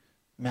moldy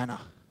manna.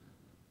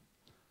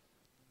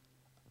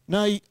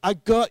 No, I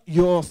got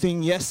your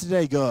thing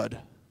yesterday, God.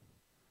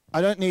 I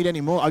don't need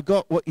any more. I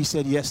got what you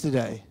said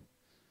yesterday.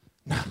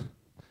 No.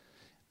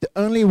 The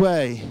only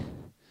way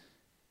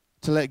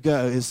to let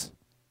go is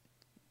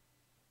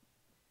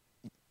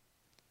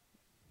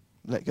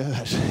let go,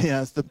 actually.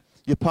 Yeah,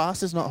 your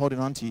past is not holding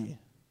on to you.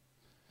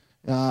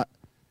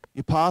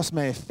 Your past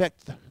may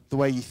affect the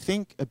way you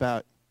think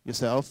about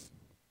yourself,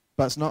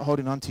 but it's not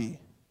holding on to you.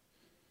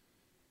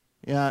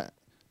 Yeah.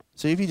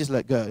 So if you just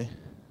let go,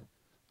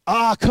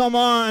 come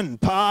on,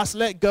 past,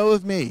 let go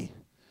of me.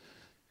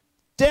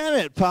 Damn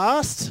it,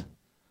 past.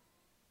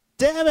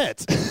 Damn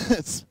it.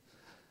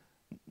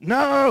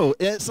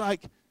 It's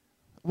like,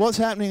 what's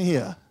happening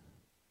here?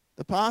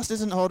 The past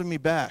isn't holding me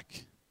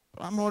back,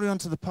 but I'm holding on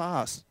to the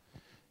past.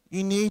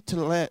 You need to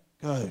let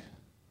go.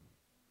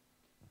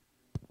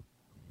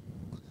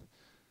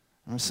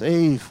 And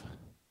receive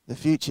the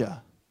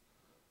future.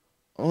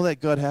 All that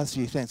God has for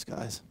you. Thanks,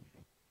 guys.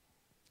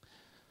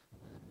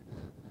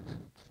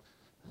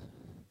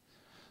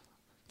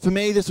 For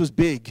me, this was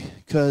big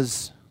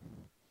because,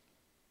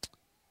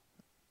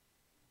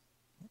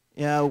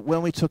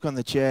 when we took on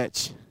the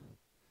church,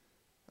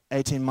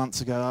 18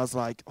 months ago, I was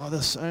like, oh,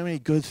 there's so many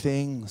good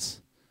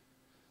things,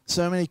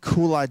 so many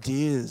cool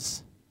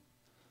ideas.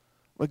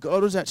 Where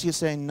God was actually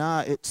saying,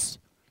 nah,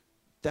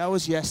 that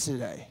was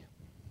yesterday.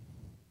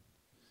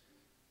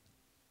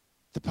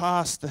 The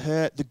past, the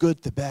hurt, the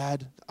good, the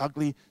bad, the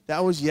ugly,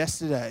 that was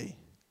yesterday.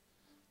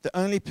 The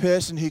only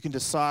person who can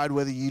decide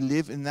whether you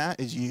live in that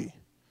is you.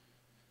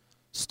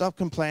 Stop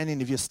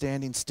complaining if you're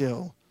standing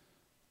still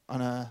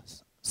on a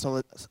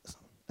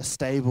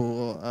stable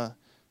or a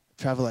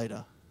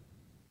travelator.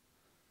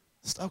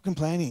 Stop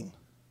complaining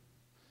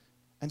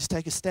and just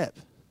take a step.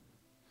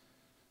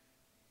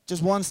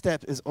 Just one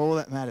step is all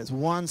that matters.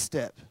 One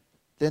step.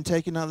 Then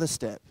take another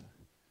step.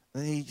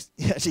 Then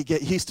you actually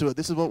get used to it.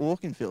 This is what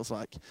walking feels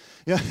like.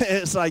 You know,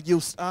 it's like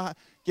you'll start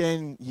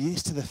getting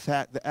used to the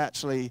fact that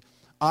actually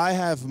I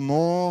have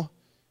more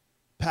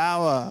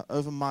power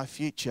over my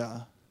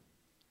future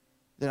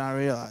than I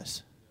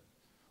realize.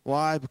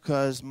 Why?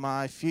 Because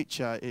my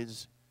future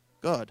is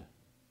God.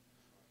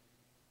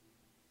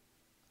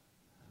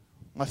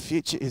 My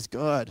future is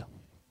God.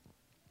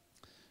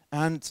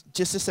 And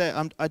just to say,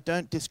 I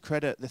don't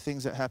discredit the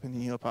things that happened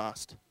in your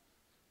past.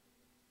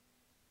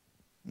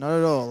 Not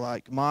at all.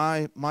 Like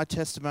my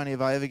testimony,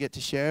 if I ever get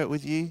to share it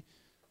with you,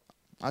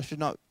 I should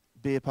not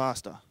be a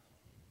pastor.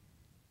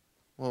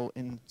 Well,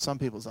 in some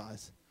people's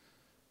eyes,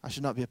 I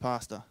should not be a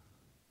pastor.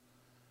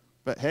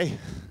 But hey,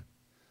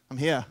 I'm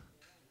here.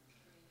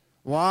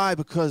 Why?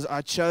 Because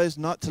I chose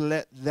not to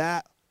let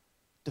that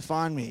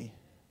define me.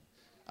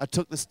 I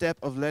took the step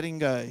of letting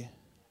go.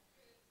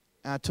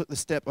 And I took the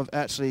step of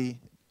actually,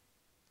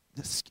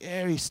 the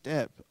scary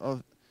step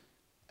of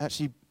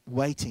actually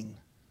waiting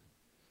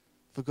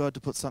for God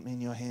to put something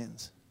in your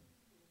hands.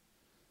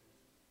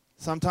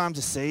 Sometimes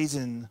a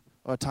season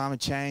or a time of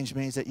change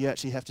means that you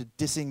actually have to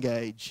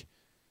disengage,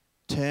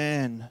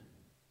 turn,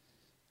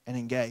 and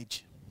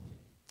engage.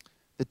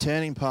 The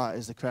turning part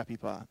is the crappy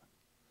part,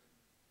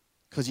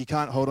 because you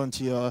can't hold on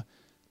to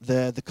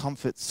the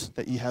comforts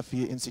that you have for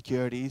your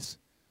insecurities,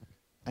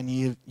 and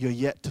you're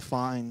yet to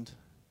find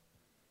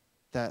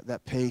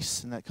that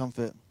peace and that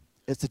comfort.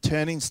 It's the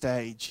turning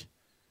stage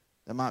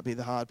that might be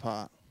the hard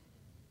part.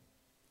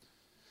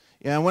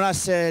 Yeah, and when I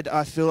said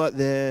I feel like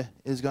there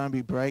is going to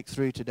be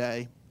breakthrough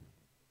today,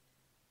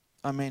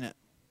 I mean it.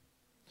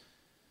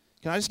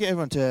 Can I just get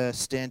everyone to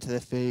stand to their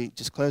feet,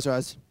 just close your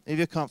eyes, if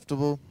you're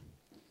comfortable.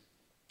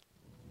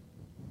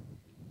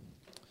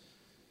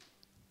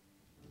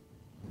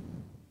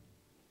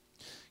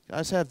 Can I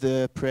just have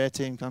the prayer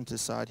team come to the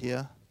side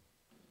here,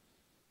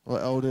 or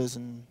elders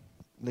and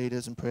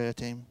leaders and prayer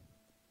team.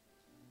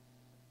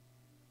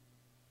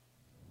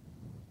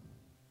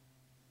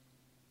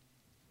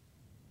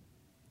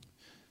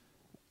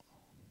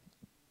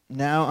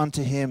 Now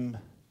unto him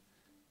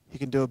who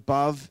can do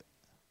above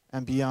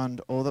and beyond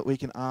all that we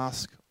can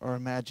ask or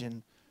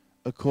imagine,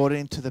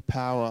 according to the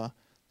power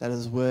that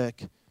is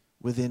work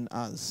within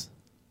us.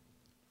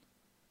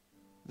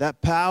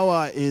 That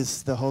power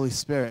is the Holy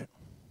Spirit.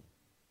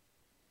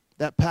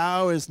 That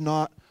power is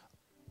not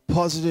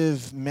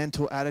positive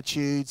mental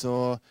attitudes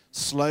or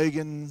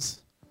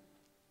slogans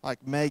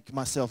like make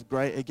myself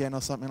great again or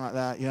something like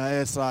that. You know,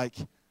 it's like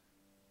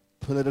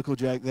political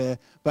joke there.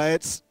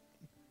 But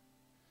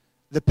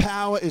the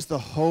power is the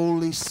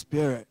Holy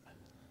Spirit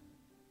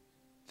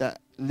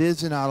that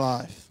lives in our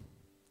life,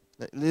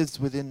 that lives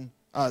within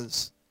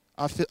us.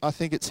 I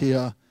think it's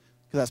here,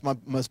 because that's my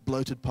most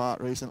bloated part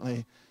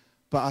recently.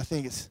 But I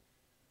think it's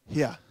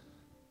here.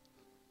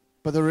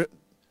 But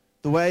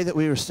the way that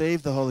we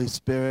receive the Holy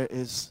Spirit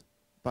is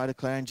by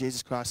declaring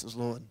Jesus Christ as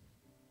Lord.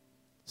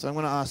 So I'm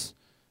going to ask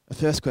a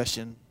first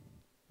question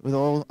with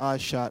all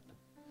eyes shut,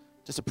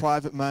 just a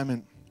private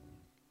moment.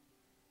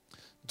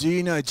 Do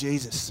you know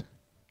Jesus?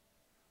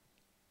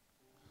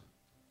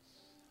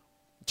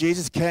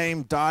 Jesus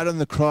came, died on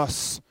the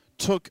cross,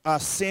 took our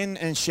sin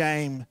and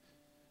shame,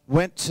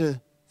 went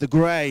to the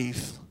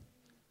grave,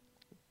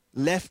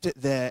 left it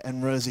there,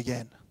 and rose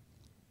again.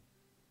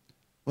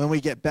 When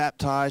we get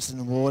baptized in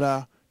the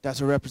water,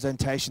 that's a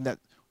representation that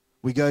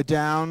we go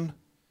down,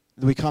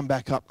 we come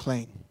back up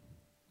clean.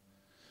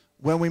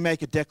 When we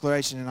make a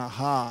declaration in our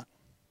heart,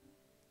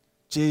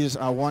 Jesus,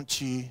 I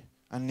want you,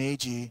 I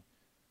need you,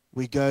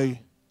 we go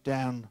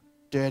down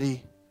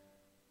dirty,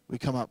 we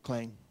come up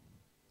clean.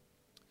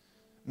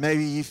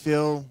 Maybe you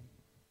feel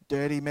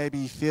dirty, maybe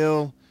you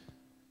feel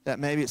that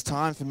maybe it's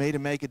time for me to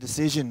make a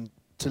decision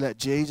to let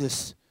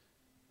Jesus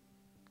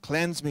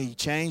cleanse me,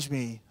 change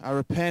me. I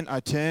repent,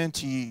 I turn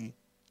to you,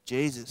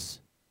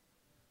 Jesus.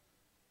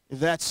 If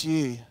that's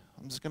you,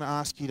 I'm just going to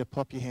ask you to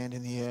pop your hand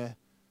in the air.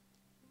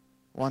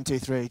 1, 2,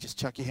 3. Just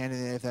chuck your hand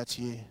in the air if that's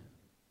you.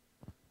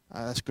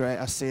 That's great.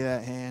 I see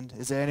that hand.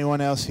 Is there anyone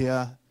else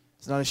here?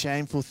 It's not a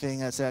shameful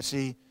thing. It's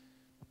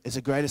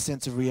a greater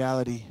sense of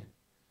reality.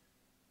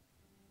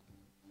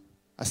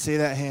 I see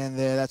that hand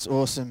there. That's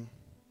awesome.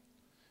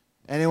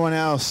 Anyone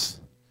else?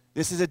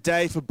 This is a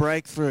day for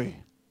breakthrough.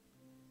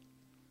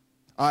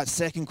 All right,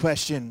 second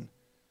question.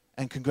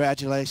 And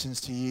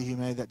congratulations to you who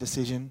made that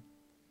decision.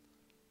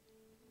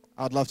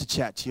 I'd love to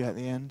chat to you at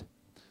the end.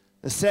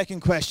 The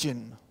second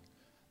question.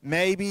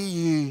 Maybe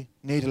you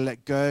need to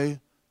let go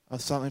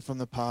of something from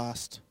the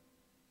past.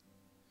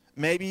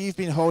 Maybe you've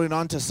been holding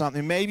on to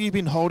something. Maybe you've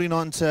been holding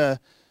on to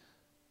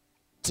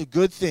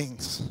good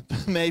things.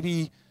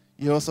 Maybe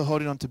you're also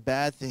holding on to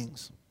bad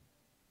things.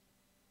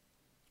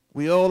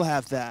 We all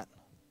have that.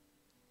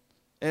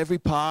 Every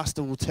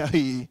pastor will tell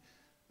you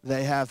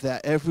they have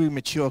that. Every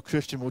mature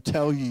Christian will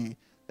tell you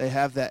they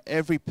have that.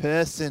 Every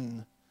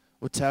person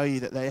will tell you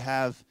that they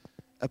have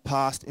a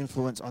past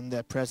influence on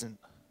their present.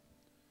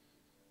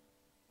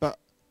 But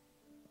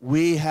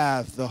we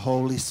have the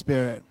Holy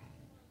Spirit.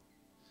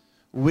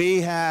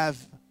 We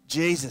have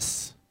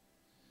Jesus.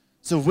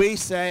 So we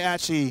say,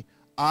 actually,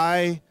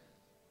 I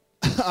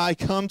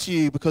come to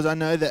you because I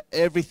know that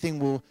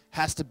everything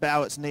has to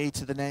bow its knee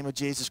to the name of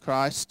Jesus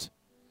Christ.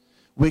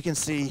 We can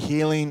see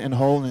healing and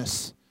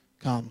wholeness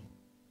come.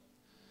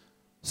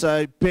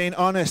 So being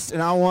honest,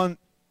 and I want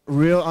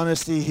real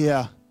honesty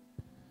here.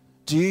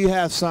 Do you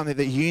have something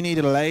that you need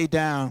to lay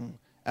down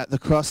at the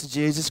cross of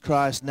Jesus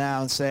Christ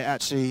now and say,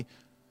 actually,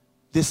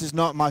 this is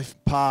not my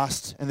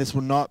past and this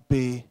will not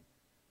be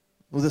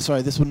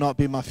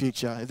my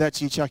future? If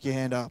that's you, chuck your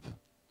hand up.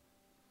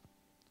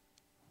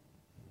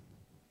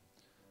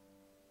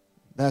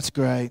 That's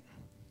great.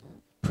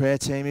 Prayer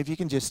team, if you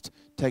can just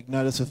take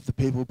notice of the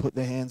people who put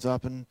their hands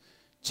up and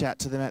chat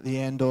to them at the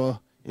end, or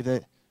if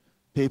the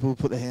people who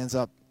put their hands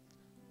up,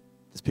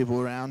 there's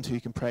people around who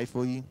can pray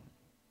for you.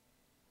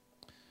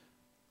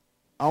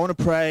 I want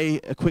to pray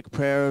a quick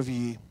prayer of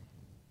you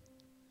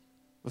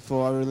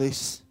before I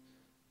release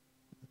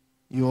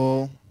you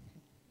all.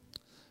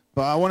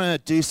 But I want to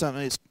do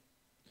something.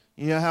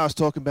 You know how I was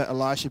talking about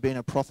Elisha being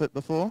a prophet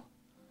before?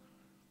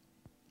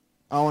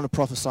 I want to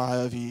prophesy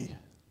over you.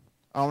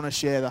 I want to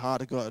share the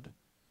heart of God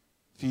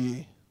for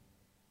you.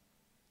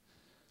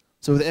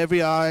 So with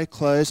every eye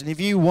closed, and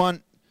if you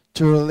want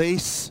to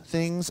release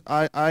things,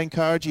 I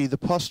encourage you, the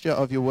posture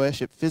of your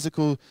worship,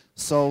 physical,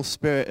 soul,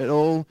 spirit,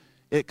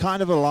 it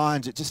kind of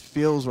aligns. It just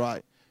feels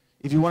right.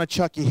 If you want to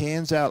chuck your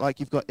hands out like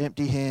you've got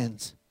empty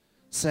hands,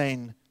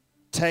 saying,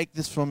 take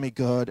this from me,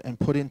 God, and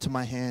put into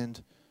my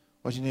hand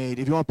what you need.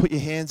 If you want to put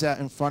your hands out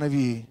in front of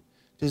you,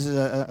 this is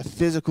a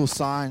physical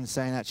sign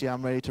saying, actually,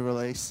 I'm ready to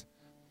release.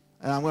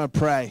 And I'm going to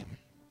pray.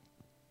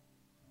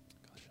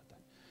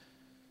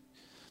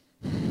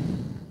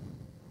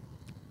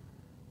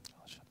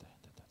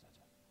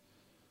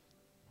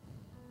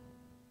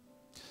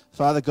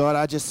 Father God,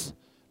 I just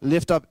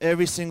lift up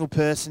every single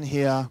person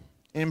here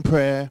in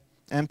prayer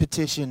and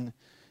petition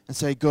and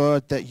say,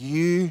 God, that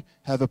you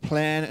have a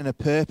plan and a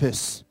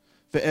purpose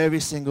for every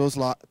single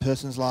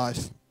person's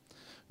life.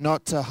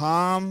 Not to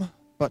harm,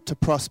 but to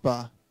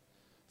prosper,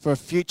 for a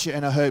future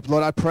and a hope.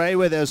 Lord, I pray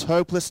where there's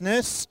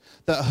hopelessness,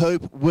 that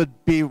hope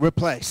would be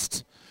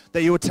replaced.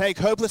 That you would take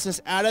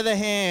hopelessness out of the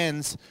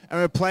hands and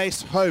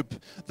replace hope.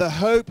 The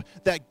hope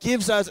that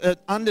gives us an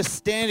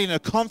understanding, a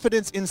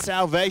confidence in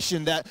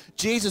salvation that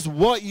Jesus,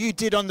 what you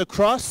did on the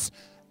cross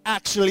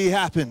actually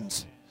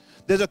happened.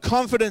 There's a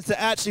confidence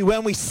that actually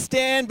when we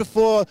stand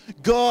before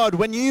God,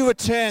 when you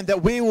return,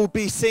 that we will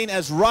be seen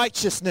as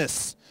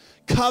righteousness,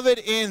 covered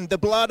in the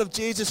blood of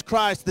Jesus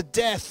Christ, the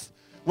death.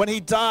 When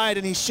he died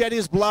and he shed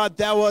his blood,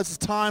 there was a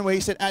time where he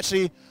said,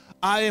 actually,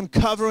 I am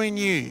covering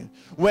you.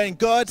 When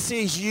God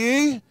sees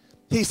you,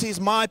 he sees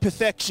my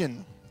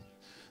perfection.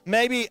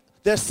 Maybe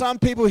there's some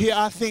people here,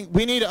 I think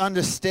we need to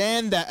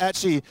understand that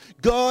actually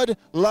God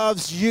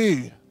loves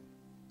you.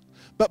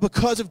 But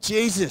because of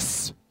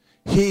Jesus,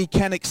 he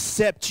can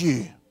accept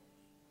you.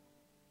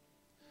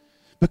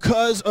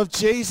 Because of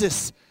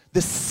Jesus,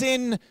 the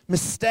sin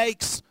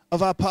mistakes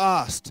of our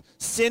past.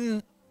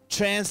 Sin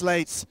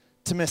translates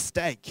to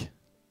mistake.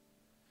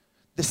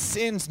 The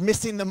sins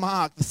missing the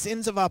mark, the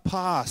sins of our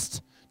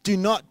past do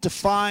not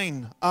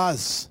define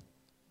us.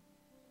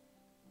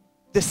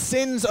 The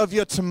sins of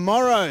your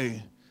tomorrow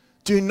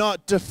do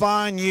not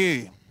define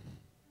you.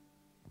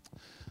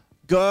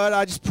 God,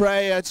 I just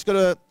pray,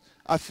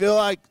 I feel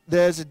like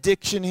there's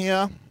addiction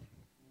here.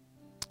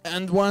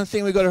 And one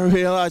thing we've got to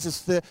realize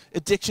is that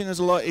addiction is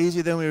a lot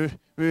easier than we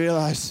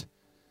realize.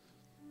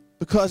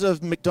 Because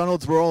of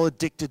McDonald's, we're all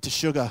addicted to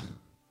sugar.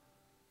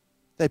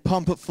 They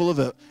pump it full of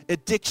it.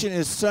 Addiction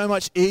is so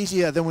much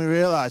easier than we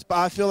realize. But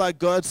I feel like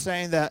God's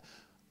saying that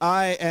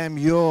I am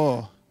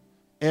your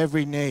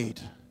every need.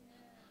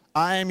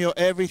 I am your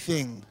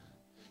everything.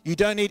 You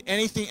don't need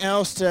anything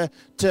else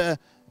to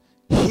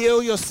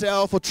heal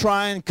yourself or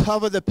try and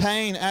cover the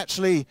pain.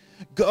 Actually,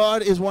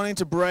 God is wanting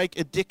to break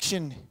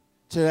addiction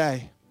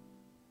today.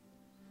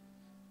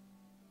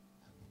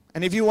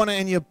 And if you want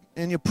to,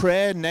 in your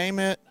prayer, name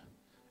it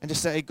and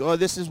just say, God,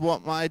 this is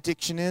what my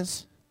addiction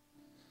is.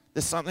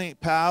 There's something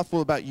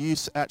powerful about you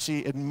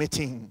actually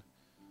admitting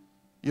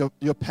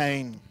your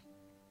pain.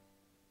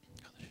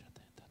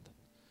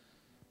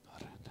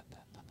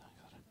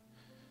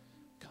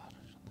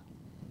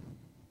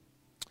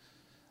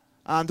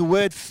 The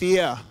word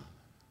fear,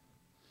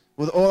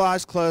 with all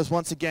eyes closed,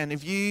 once again,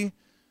 if you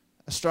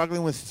are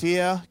struggling with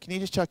fear, can you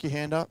just chuck your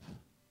hand up?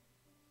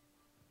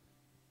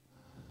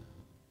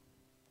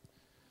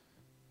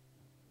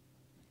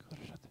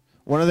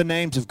 One of the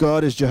names of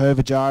God is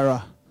Jehovah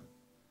Jireh,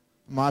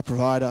 my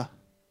provider.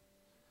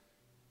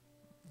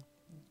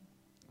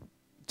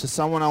 To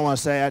someone I want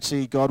to say,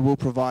 actually, God will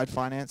provide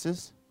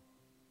finances.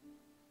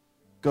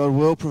 God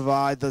will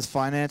provide those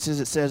finances.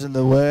 It says in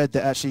the word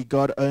that actually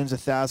God owns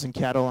 1,000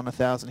 cattle on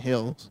 1,000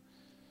 hills.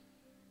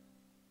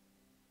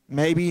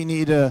 Maybe you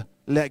need to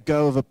let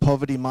go of a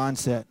poverty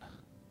mindset.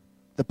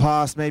 The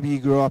past, maybe you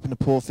grew up in a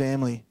poor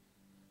family.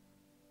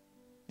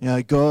 You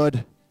know,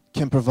 God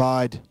can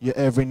provide your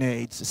every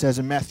needs. It says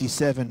in Matthew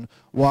 7,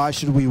 why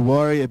should we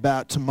worry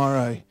about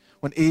tomorrow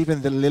when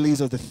even the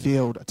lilies of the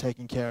field are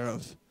taken care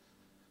of?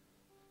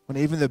 When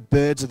even the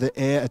birds of the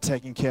air are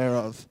taken care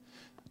of.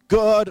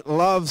 God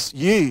loves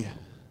you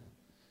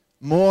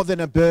more than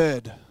a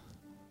bird.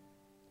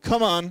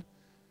 Come on.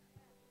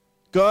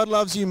 God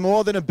loves you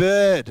more than a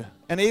bird.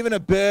 And even a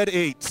bird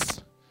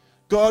eats.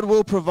 God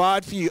will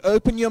provide for you.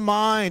 Open your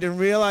mind and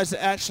realize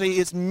that actually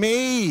it's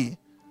me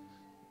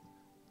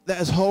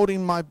that is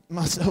holding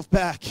myself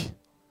back.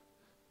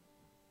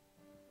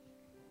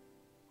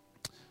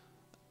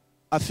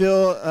 I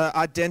feel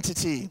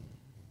identity.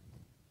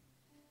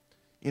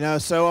 You know,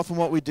 so often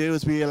what we do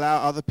is we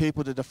allow other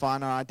people to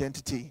define our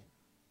identity.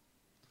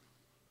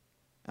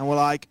 And we're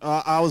like,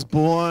 I was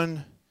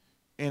born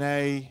in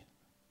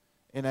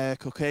a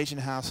Caucasian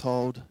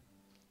household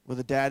with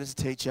a dad as a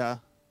teacher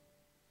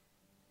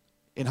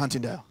in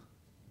Huntingdale.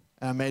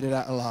 And I made it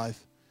out alive.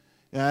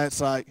 You know, it's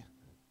like,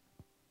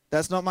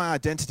 that's not my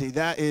identity.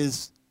 That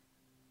is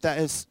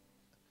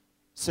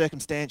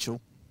circumstantial.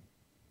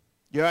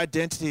 Your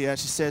identity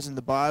actually says in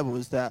the Bible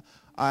is that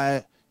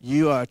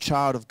you are a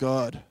child of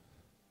God.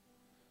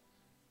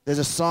 There's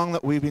a song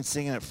that we've been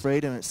singing at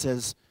Freedom. It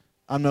says,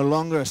 I'm no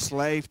longer a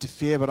slave to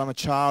fear, but I'm a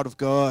child of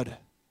God.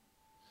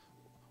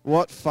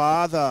 What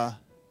father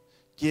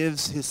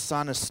gives his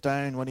son a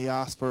stone when he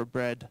asks for a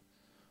bread?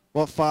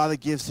 What father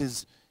gives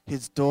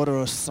his daughter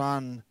or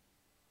son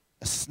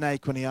a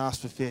snake when he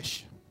asks for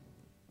fish?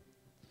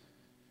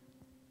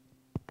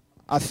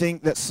 I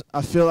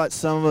feel like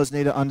some of us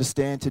need to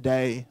understand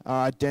today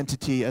our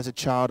identity as a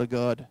child of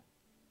God.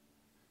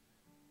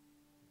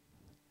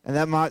 And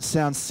that might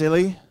sound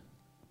silly,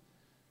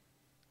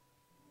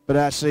 but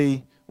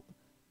actually,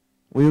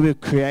 we were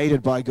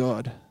created by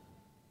God.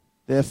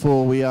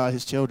 Therefore, we are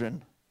his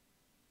children.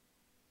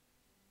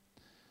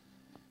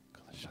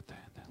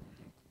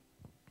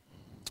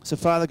 So,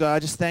 Father God, I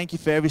just thank you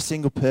for every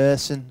single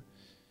person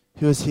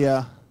who is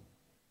here.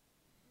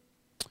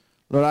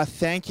 Lord, I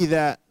thank you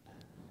that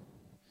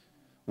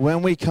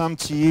when we come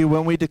to you,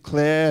 when we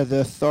declare the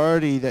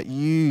authority that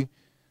you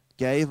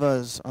gave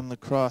us on the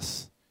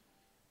cross,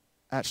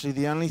 actually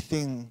the only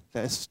thing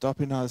that is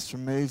stopping us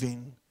from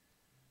moving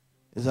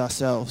is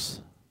ourselves.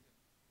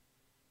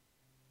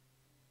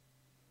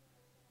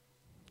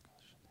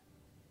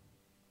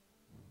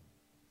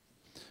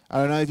 I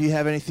don't know if you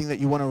have anything that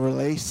you want to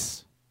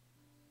release,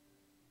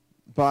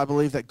 but I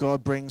believe that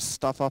God brings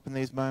stuff up in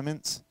these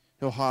moments.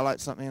 He'll highlight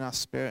something in our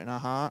spirit and our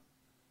heart.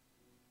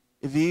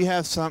 If you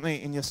have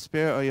something in your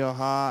spirit or your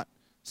heart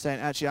saying,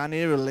 actually, I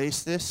need to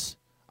release this,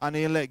 I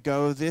need to let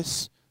go of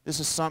this, this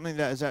is something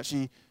that has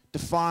actually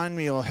defined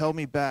me or held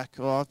me back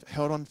or I've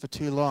held on for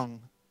too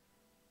long,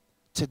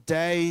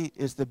 today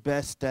is the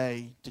best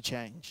day to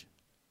change.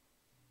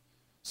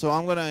 So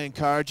I'm going to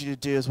encourage you to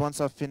do is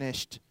once I've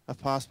finished,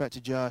 I've passed back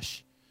to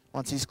Josh.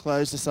 Once he's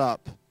closed us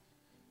up,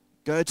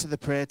 go to the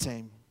prayer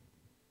team.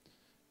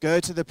 Go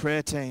to the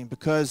prayer team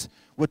because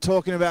we're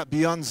talking about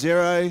beyond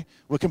zero.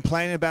 We're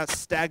complaining about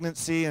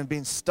stagnancy and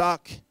being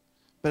stuck.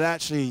 But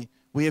actually,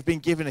 we have been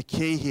given a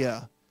key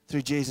here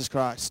through Jesus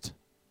Christ.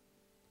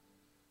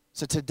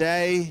 So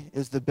today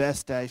is the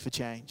best day for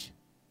change.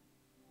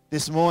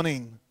 This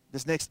morning,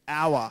 this next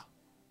hour.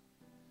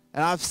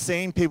 And I've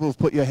seen people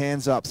put your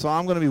hands up, so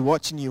I'm going to be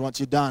watching you once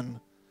you're done.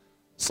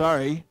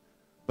 Sorry,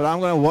 but I'm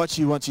going to watch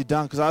you once you're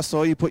done because I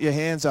saw you put your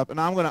hands up,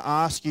 and I'm going to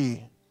ask you,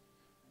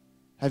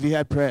 have you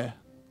had prayer?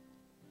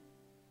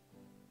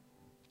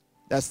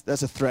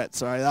 That's a threat,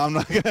 sorry. I'm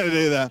not going to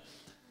do that.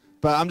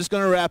 But I'm just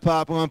going to wrap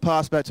up. I'm going to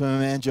pass back to my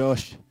man,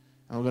 Josh,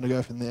 and we're going to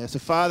go from there. So,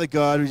 Father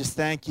God, we just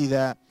thank you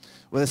that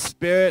where the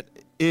Spirit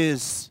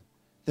is,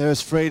 there is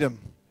freedom.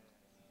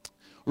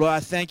 Lord,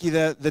 I thank you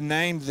that the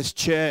name of this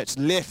church,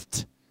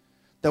 Lift,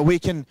 that we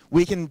can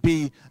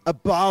be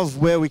above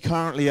where we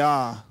currently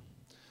are.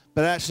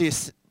 But actually,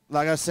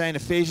 like I was saying,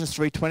 Ephesians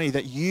 3:20,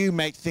 that you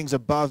make things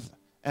above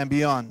and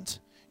beyond.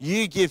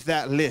 You give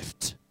that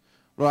lift.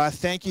 Lord, I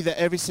thank you that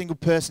every single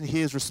person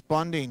here is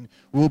responding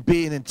will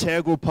be an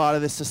integral part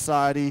of this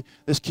society,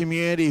 this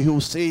community who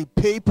will see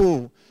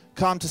people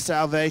come to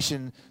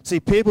salvation, see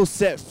people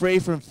set free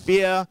from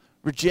fear,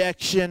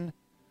 rejection,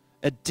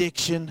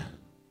 addiction.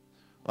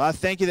 Well, I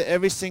thank you that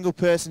every single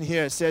person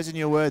here, it says in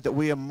your word that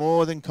we are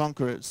more than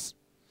conquerors.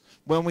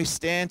 When we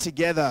stand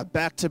together,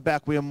 back to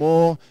back, we are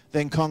more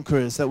than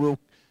conquerors. That we'll,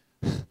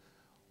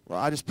 well,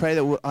 I just pray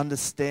that we'll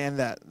understand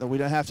that we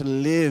don't have to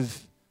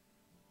live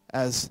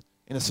as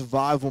in a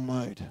survival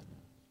mode.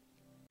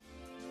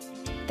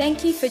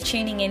 Thank you for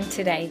tuning in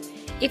today.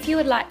 If you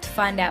would like to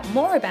find out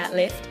more about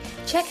Lift,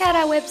 check out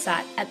our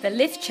website at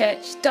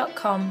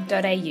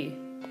theliftchurch.com.au.